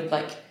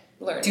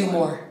learn do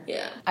more.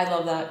 Yeah. I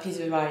love that piece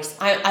of advice.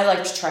 I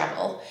like to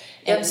travel.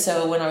 And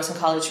so when I was in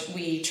college,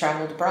 we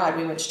traveled abroad.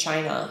 We went to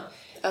China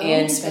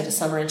and spent a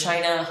summer in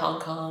China, Hong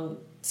Kong,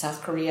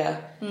 South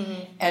Korea.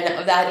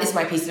 And that is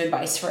my piece of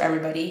advice for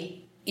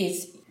everybody,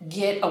 is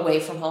get away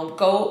from home.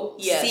 Go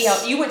see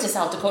how... You went to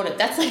South Dakota.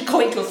 That's like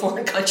going to a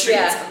foreign country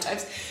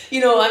sometimes.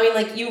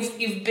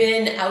 You've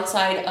been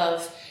outside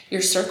of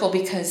your circle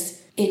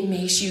because it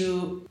makes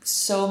you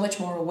so much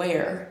more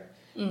aware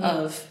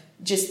of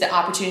just the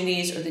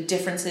opportunities or the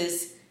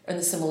differences and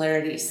the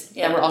similarities.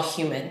 That we're all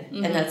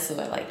human. And that's the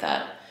way I like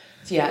that.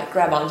 So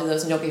grab onto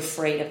those and don't be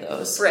afraid of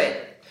those. Right.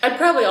 I'd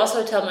probably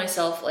also tell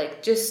myself,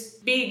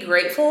 just be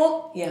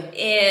grateful. Yeah.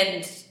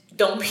 And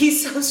don't be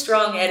so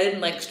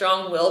strong-headed and,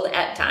 strong-willed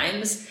at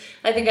times.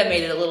 I think I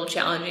made it a little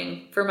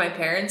challenging for my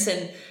parents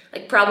and,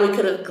 probably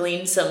could have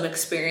gleaned some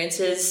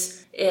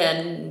experiences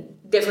and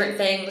different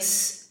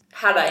things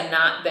had I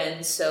not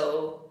been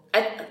so...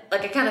 I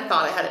kind of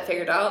thought I had it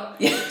figured out.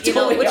 Yeah,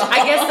 which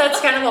I guess that's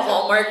kind of a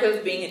hallmark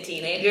of being a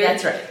teenager.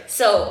 That's right.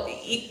 So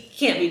you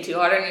can't be too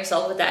hard on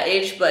yourself at that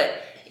age,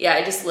 but... Yeah,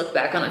 I just look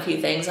back on a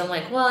few things. I'm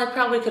like, well, I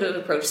probably could have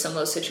approached some of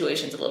those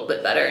situations a little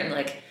bit better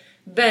and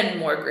been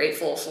more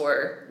grateful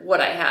for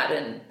what I had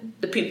and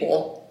the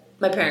people,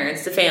 my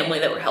parents, the family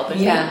that were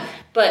helping me.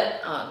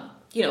 But,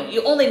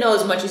 you only know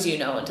as much as you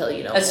know until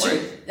you know more.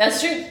 True.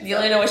 That's true. You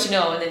only know what you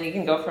know, and then you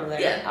can go from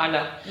there. Yeah. I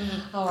know.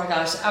 Oh my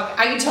gosh.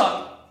 I can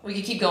talk. We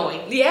could keep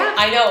going. Yeah.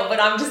 I know, but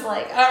I'm just all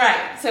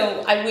right.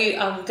 So I'm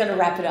going to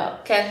wrap it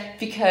up. Okay.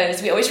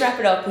 Because we always wrap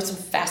it up with some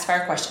fast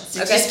fire questions. To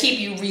just keep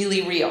you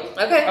really real.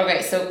 Okay.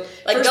 Okay, so...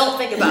 don't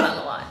think about it on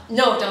the line.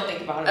 No, don't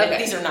think about it. Okay.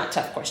 These are not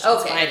tough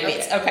questions by any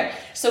means. Okay.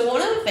 So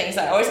one of the things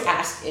I always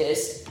ask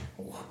is,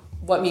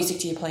 what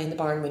music do you play in the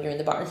barn when you're in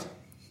the barn?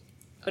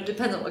 It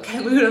depends on what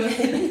kind of mood I'm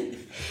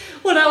in.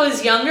 When I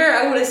was younger,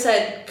 I would have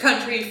said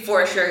country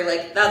for sure.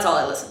 That's all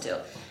I listen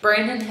to.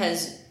 Brandon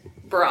has...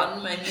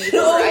 broaden my music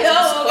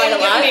horizons quite a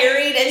lot.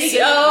 Married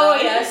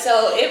and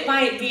so it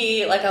might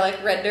be I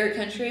like Red Dirt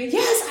Country.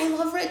 Yes, I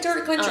love Red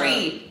Dirt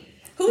Country.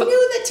 Who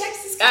knew that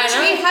Texas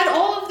country had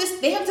all of this?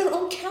 They have their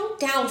own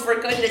countdown, for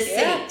goodness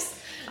sakes.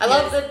 I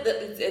love that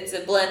it's a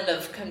blend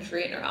of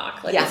country and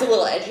rock. It's a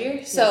little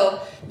edgier.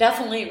 So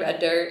definitely Red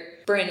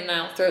Dirt. Brandon and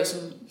I'll throw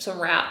some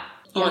rap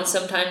on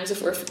sometimes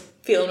if we're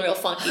feeling real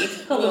funky.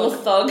 A little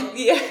thug.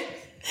 Yeah.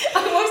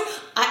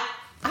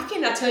 I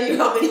cannot tell you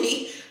how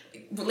many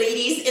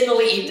ladies in the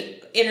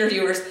lead,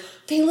 interviewers,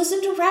 they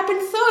listen to rap and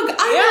thug.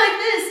 I'm like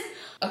this.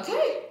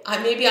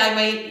 Okay. Maybe I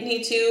might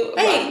need to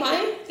broaden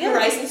my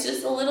horizons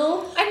just a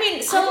little. I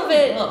mean, some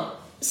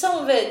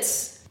of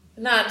it's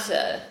not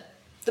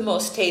the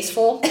most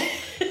tasteful.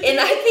 And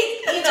I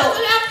think, it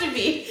doesn't have to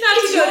be.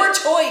 It's your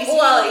choice.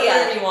 Well,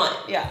 whatever you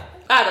want. Yeah.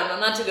 I don't know,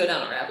 not to go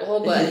down a rabbit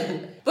hole,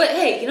 but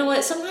hey, you know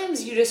what?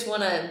 Sometimes you just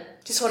want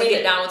to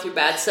get down with your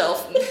bad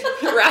self and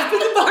rap in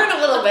the barn a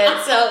little bit.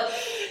 So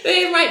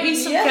there might be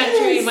some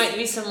country, might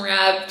be some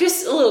rap,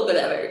 just a little bit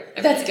of it.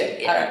 That's good.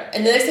 Yeah. All right.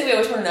 And the next thing we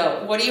always want to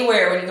know, what do you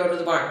wear when you go to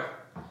the barn?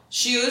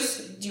 Shoes?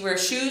 Do you wear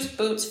shoes,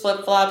 boots,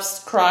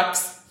 flip-flops,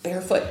 Crocs,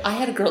 barefoot? I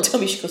had a girl tell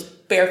me, she goes,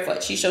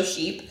 barefoot. She shows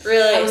sheep.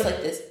 Really? I was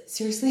like this.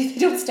 Seriously? They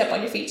don't step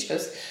on your feet? She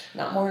goes,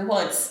 not more than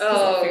once.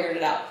 Oh. I figured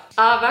it out.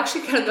 I've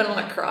actually kind of been on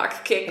a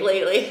Croc kick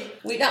lately.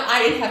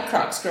 I didn't have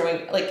Crocs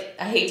growing, like,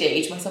 I hate to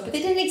age myself, but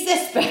they didn't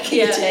exist back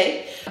in the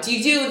day. Do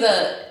you do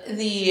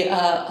the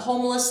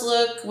homeless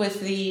look with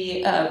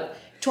the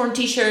torn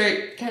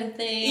t-shirt kind of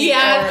thing?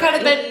 Yeah, I've kind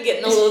of been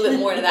getting a little bit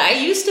more into that. I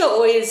used to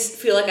always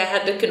feel like I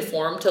had to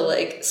conform to,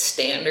 like,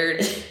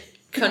 standard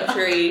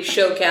country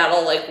show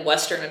cattle, like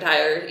Western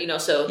attire,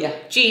 so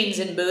jeans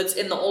and boots.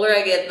 And the older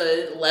I get,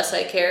 the less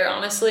I care,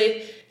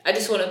 honestly. I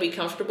just want to be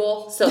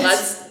comfortable. So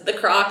that's the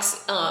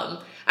Crocs.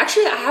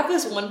 Actually, I have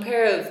this one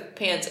pair of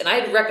pants, and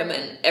I'd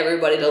recommend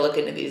everybody to look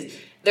into these.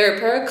 They're a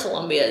pair of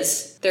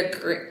Columbias.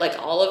 They're like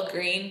olive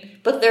green,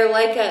 but they're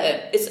like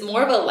it's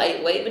more of a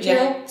lightweight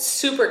material. Yeah.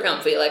 Super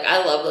comfy. Like,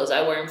 I love those.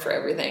 I wear them for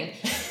everything.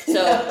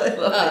 So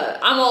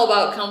I'm all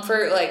about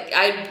comfort. Like,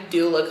 I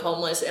do look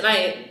homeless, and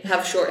I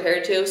have short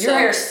hair too. Your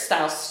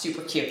hairstyle's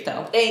super cute,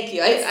 though. Thank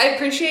you. I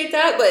appreciate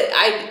that, but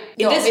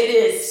it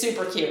is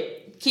super cute.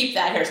 Keep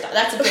that hairstyle.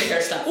 That's a good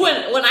hairstyle.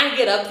 When I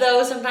get up,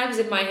 though, sometimes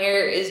if my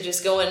hair is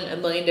just going a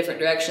million different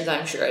directions,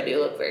 I'm sure I do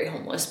look very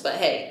homeless. But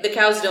hey, the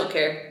cows don't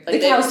care.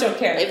 Like, the cows don't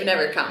care. They've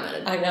never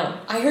commented. I know.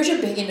 I heard you're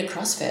big into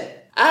CrossFit.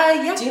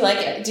 Yeah. Do you like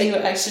it? Do you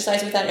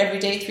exercise with that every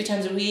day, 3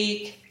 times a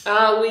week?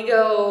 We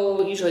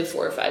go usually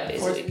 4 or 5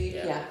 days a week.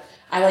 Yeah.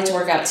 I like to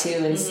work out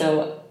too, and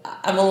so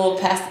I'm a little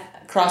past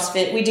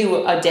CrossFit. We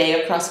do a day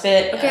of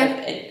CrossFit.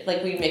 Okay.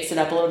 Like, we mix it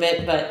up a little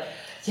bit, but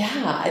yeah,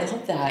 I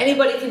love that.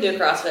 Anybody can do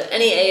CrossFit,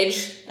 any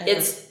age.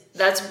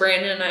 That's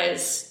Brandon and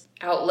I's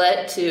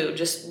outlet to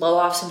just blow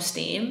off some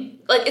steam.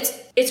 Like,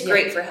 it's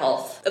great for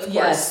health, of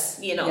course.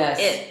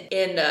 Yes.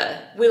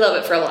 And we love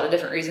it for a lot of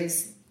different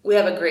reasons. We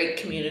have a great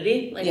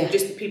community,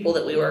 just the people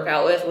that we work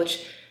out with,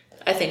 which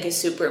I think is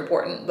super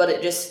important. But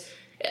it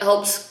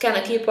helps kind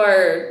of keep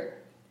our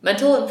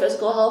mental and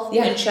physical health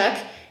in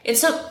check. And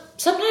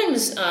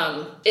sometimes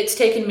it's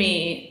taken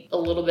me a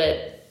little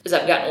bit as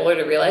I've gotten older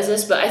to realize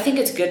this, but I think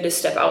it's good to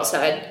step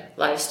outside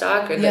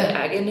livestock or the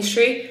ag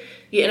industry.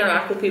 You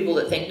interact with people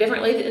that think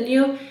differently than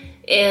you,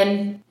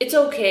 and it's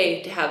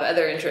okay to have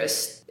other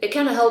interests. It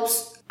kind of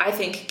helps, I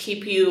think,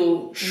 keep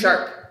you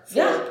sharp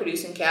for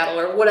producing cattle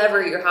or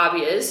whatever your hobby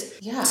is.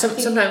 Yeah.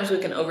 Sometimes we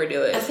can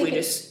overdo it if we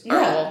just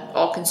are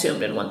all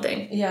consumed in one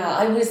thing. Yeah,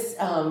 I was,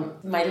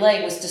 my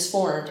leg was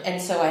disformed,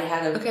 and so I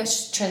had a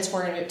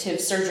transformative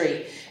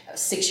surgery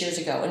 6 years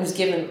ago, and was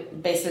given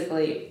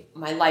basically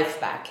my life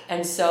back.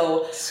 And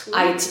so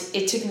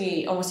it took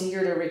me almost a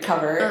year to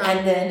recover.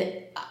 And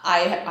then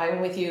I'm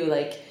with you,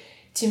 like,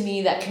 to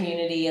me, that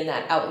community and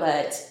that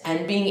outlet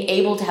and being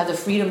able to have the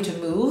freedom to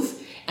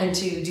move and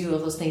to do all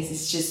those things,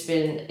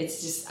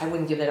 I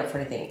wouldn't give that up for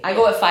anything. I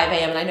go at 5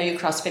 a.m. and I know you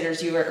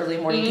CrossFitters, you are early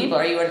morning people.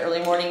 Are you an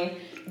early morning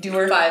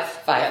doer?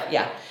 5.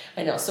 Yeah.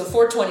 I know. So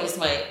 4:20 is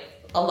my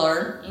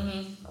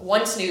alarm.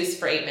 One snooze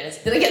for 8 minutes.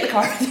 Then I get in the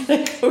car and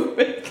then I go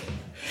back.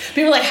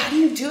 People are like, how do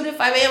you do it at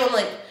 5 a.m.? I'm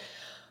like,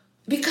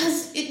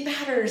 because it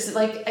matters.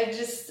 Like,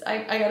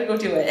 I gotta go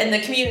do it. And the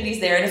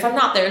community's there. And if I'm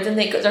not there, then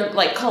they're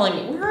like calling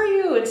me, where are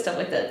you? And stuff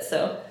like that.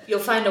 So you'll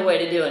find a way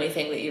to do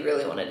anything that you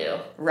really want to do.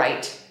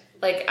 Right.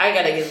 Like, I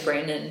gotta give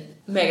Brandon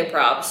mega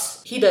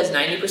props. He does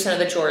 90% of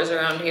the chores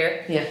around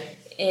here. Yeah.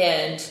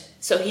 And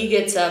so he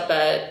gets up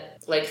at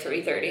like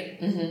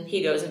 3:30.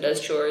 He goes and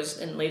does chores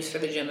and leaves for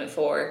the gym at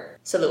 4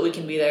 so that we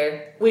can be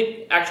there.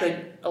 We actually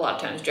a lot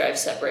of times drive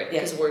separate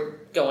because we're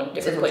going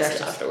different places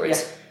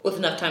afterwards with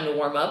enough time to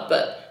warm up.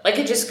 But like,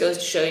 it just goes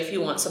to show you, if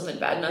you want something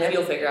bad enough,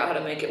 you'll figure out how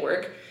to make it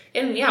work.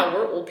 And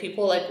we're old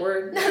people. Like,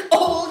 we're not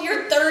old.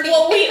 You're 30.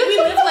 Well, we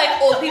live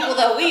like old people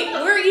though.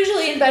 We're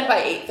usually in bed by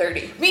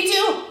 8:30. Me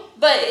too.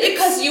 But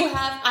because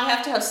I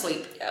have to have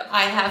sleep. Yeah.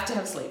 I have to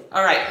have sleep.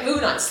 All right,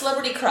 moving on.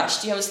 Celebrity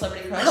crush. Do you have a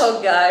celebrity crush?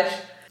 Oh gosh,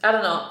 I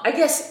don't know. I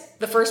guess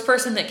the first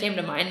person that came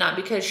to mind, not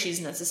because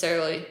she's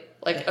necessarily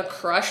like a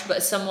crush,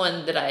 but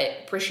someone that I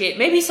appreciate.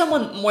 Maybe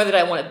someone more that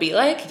I want to be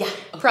like. Yeah.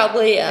 Okay.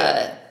 Probably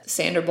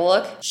Sandra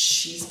Bullock.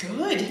 She's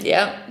good.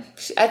 Yeah.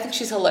 I think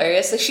she's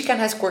hilarious. Like, she kind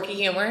of has quirky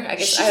humor. I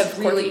guess I have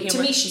quirky humor.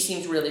 To me, she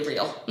seems really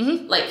real.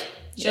 Like,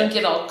 you don't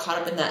get all caught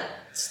up in that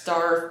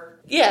star.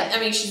 Yeah. I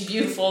mean, she's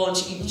beautiful, and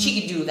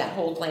she could do that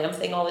whole glam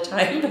thing all the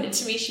time, but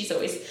to me, she's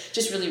always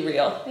just really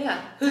real.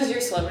 Yeah. Who's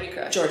your celebrity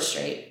crush? George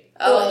Strait.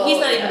 Well, he's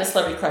not even a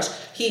celebrity crush.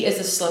 He is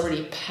a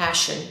celebrity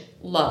passion,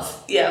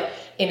 love. Yeah.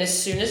 And as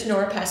soon as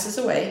Nora passes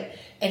away,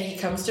 and he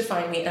comes to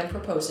find me and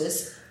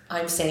proposes,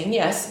 I'm saying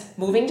yes,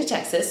 moving to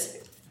Texas,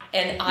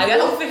 and I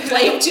will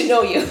claim to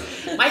know you.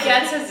 My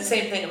dad says the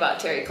same thing about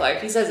Terry Clark.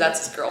 He says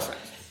that's his girlfriend.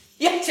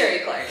 Yeah, Terry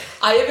Clark.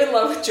 I am in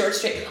love with George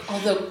Strait.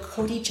 Although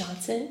Cody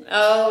Johnson.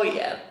 Oh,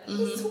 yeah.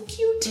 He's so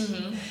cute.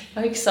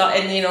 I saw,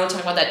 and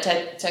talking about that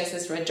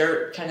Texas Red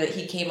Dirt, kind of,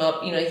 he came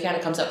up, he kind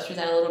of comes up through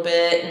that a little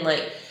bit, and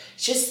like,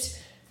 just,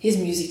 his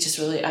music just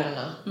really, I don't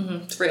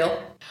know. It's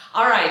real.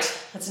 All right,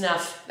 that's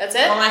enough. That's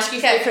it? I won't ask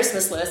you for your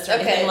Christmas list or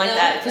anything like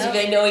that, because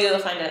if I know you'll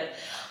find it.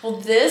 Well,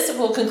 this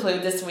will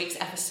conclude this week's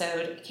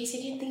episode. Casey,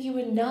 I didn't think you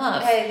would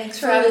enough. Hey, thanks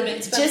for having me.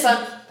 It's been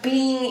fun.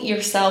 Being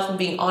yourself and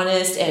being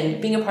honest and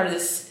being a part of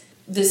this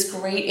this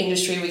great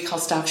industry we call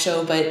stock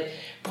show, but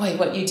boy,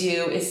 what you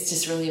do is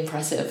just really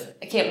impressive.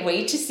 I can't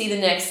wait to see the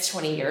next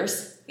 20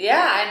 years.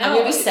 Yeah, I know. I'm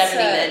going to be 70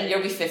 then.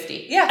 You'll be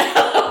 50.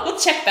 Yeah. We'll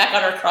check back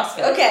on our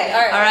CrossFit. Okay.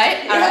 All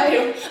right.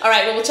 All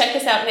right. Well, we'll check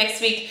this out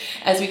next week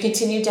as we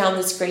continue down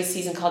this great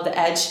season called The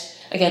Edge.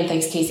 Again,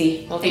 thanks,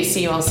 Casey. We'll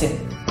see you all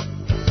soon.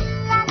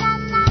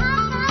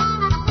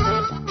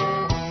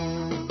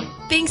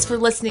 Thanks for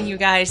listening, you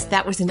guys.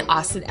 That was an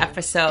awesome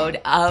episode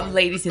of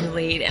Ladies in the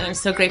Lead, and I'm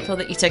so grateful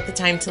that you took the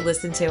time to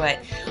listen to it.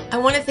 I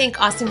want to thank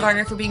Austin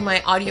Garner for being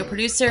my audio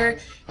producer.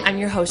 I'm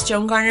your host,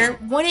 Joan Garner.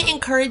 Want to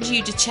encourage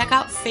you to check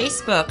out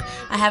Facebook.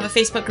 I have a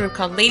Facebook group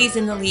called Ladies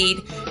in the Lead,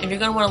 and you're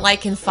going to want to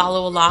like and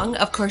follow along.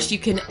 Of course, you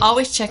can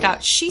always check out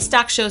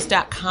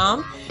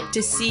shestockshows.com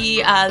to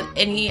see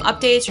any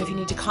updates or if you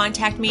need to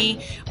contact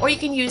me, or you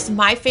can use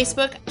my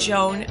Facebook,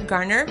 Joan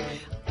Garner.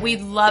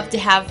 We'd love to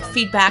have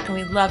feedback and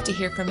we'd love to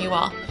hear from you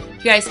all.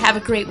 You guys have a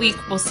great week.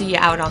 We'll see you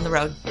out on the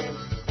road.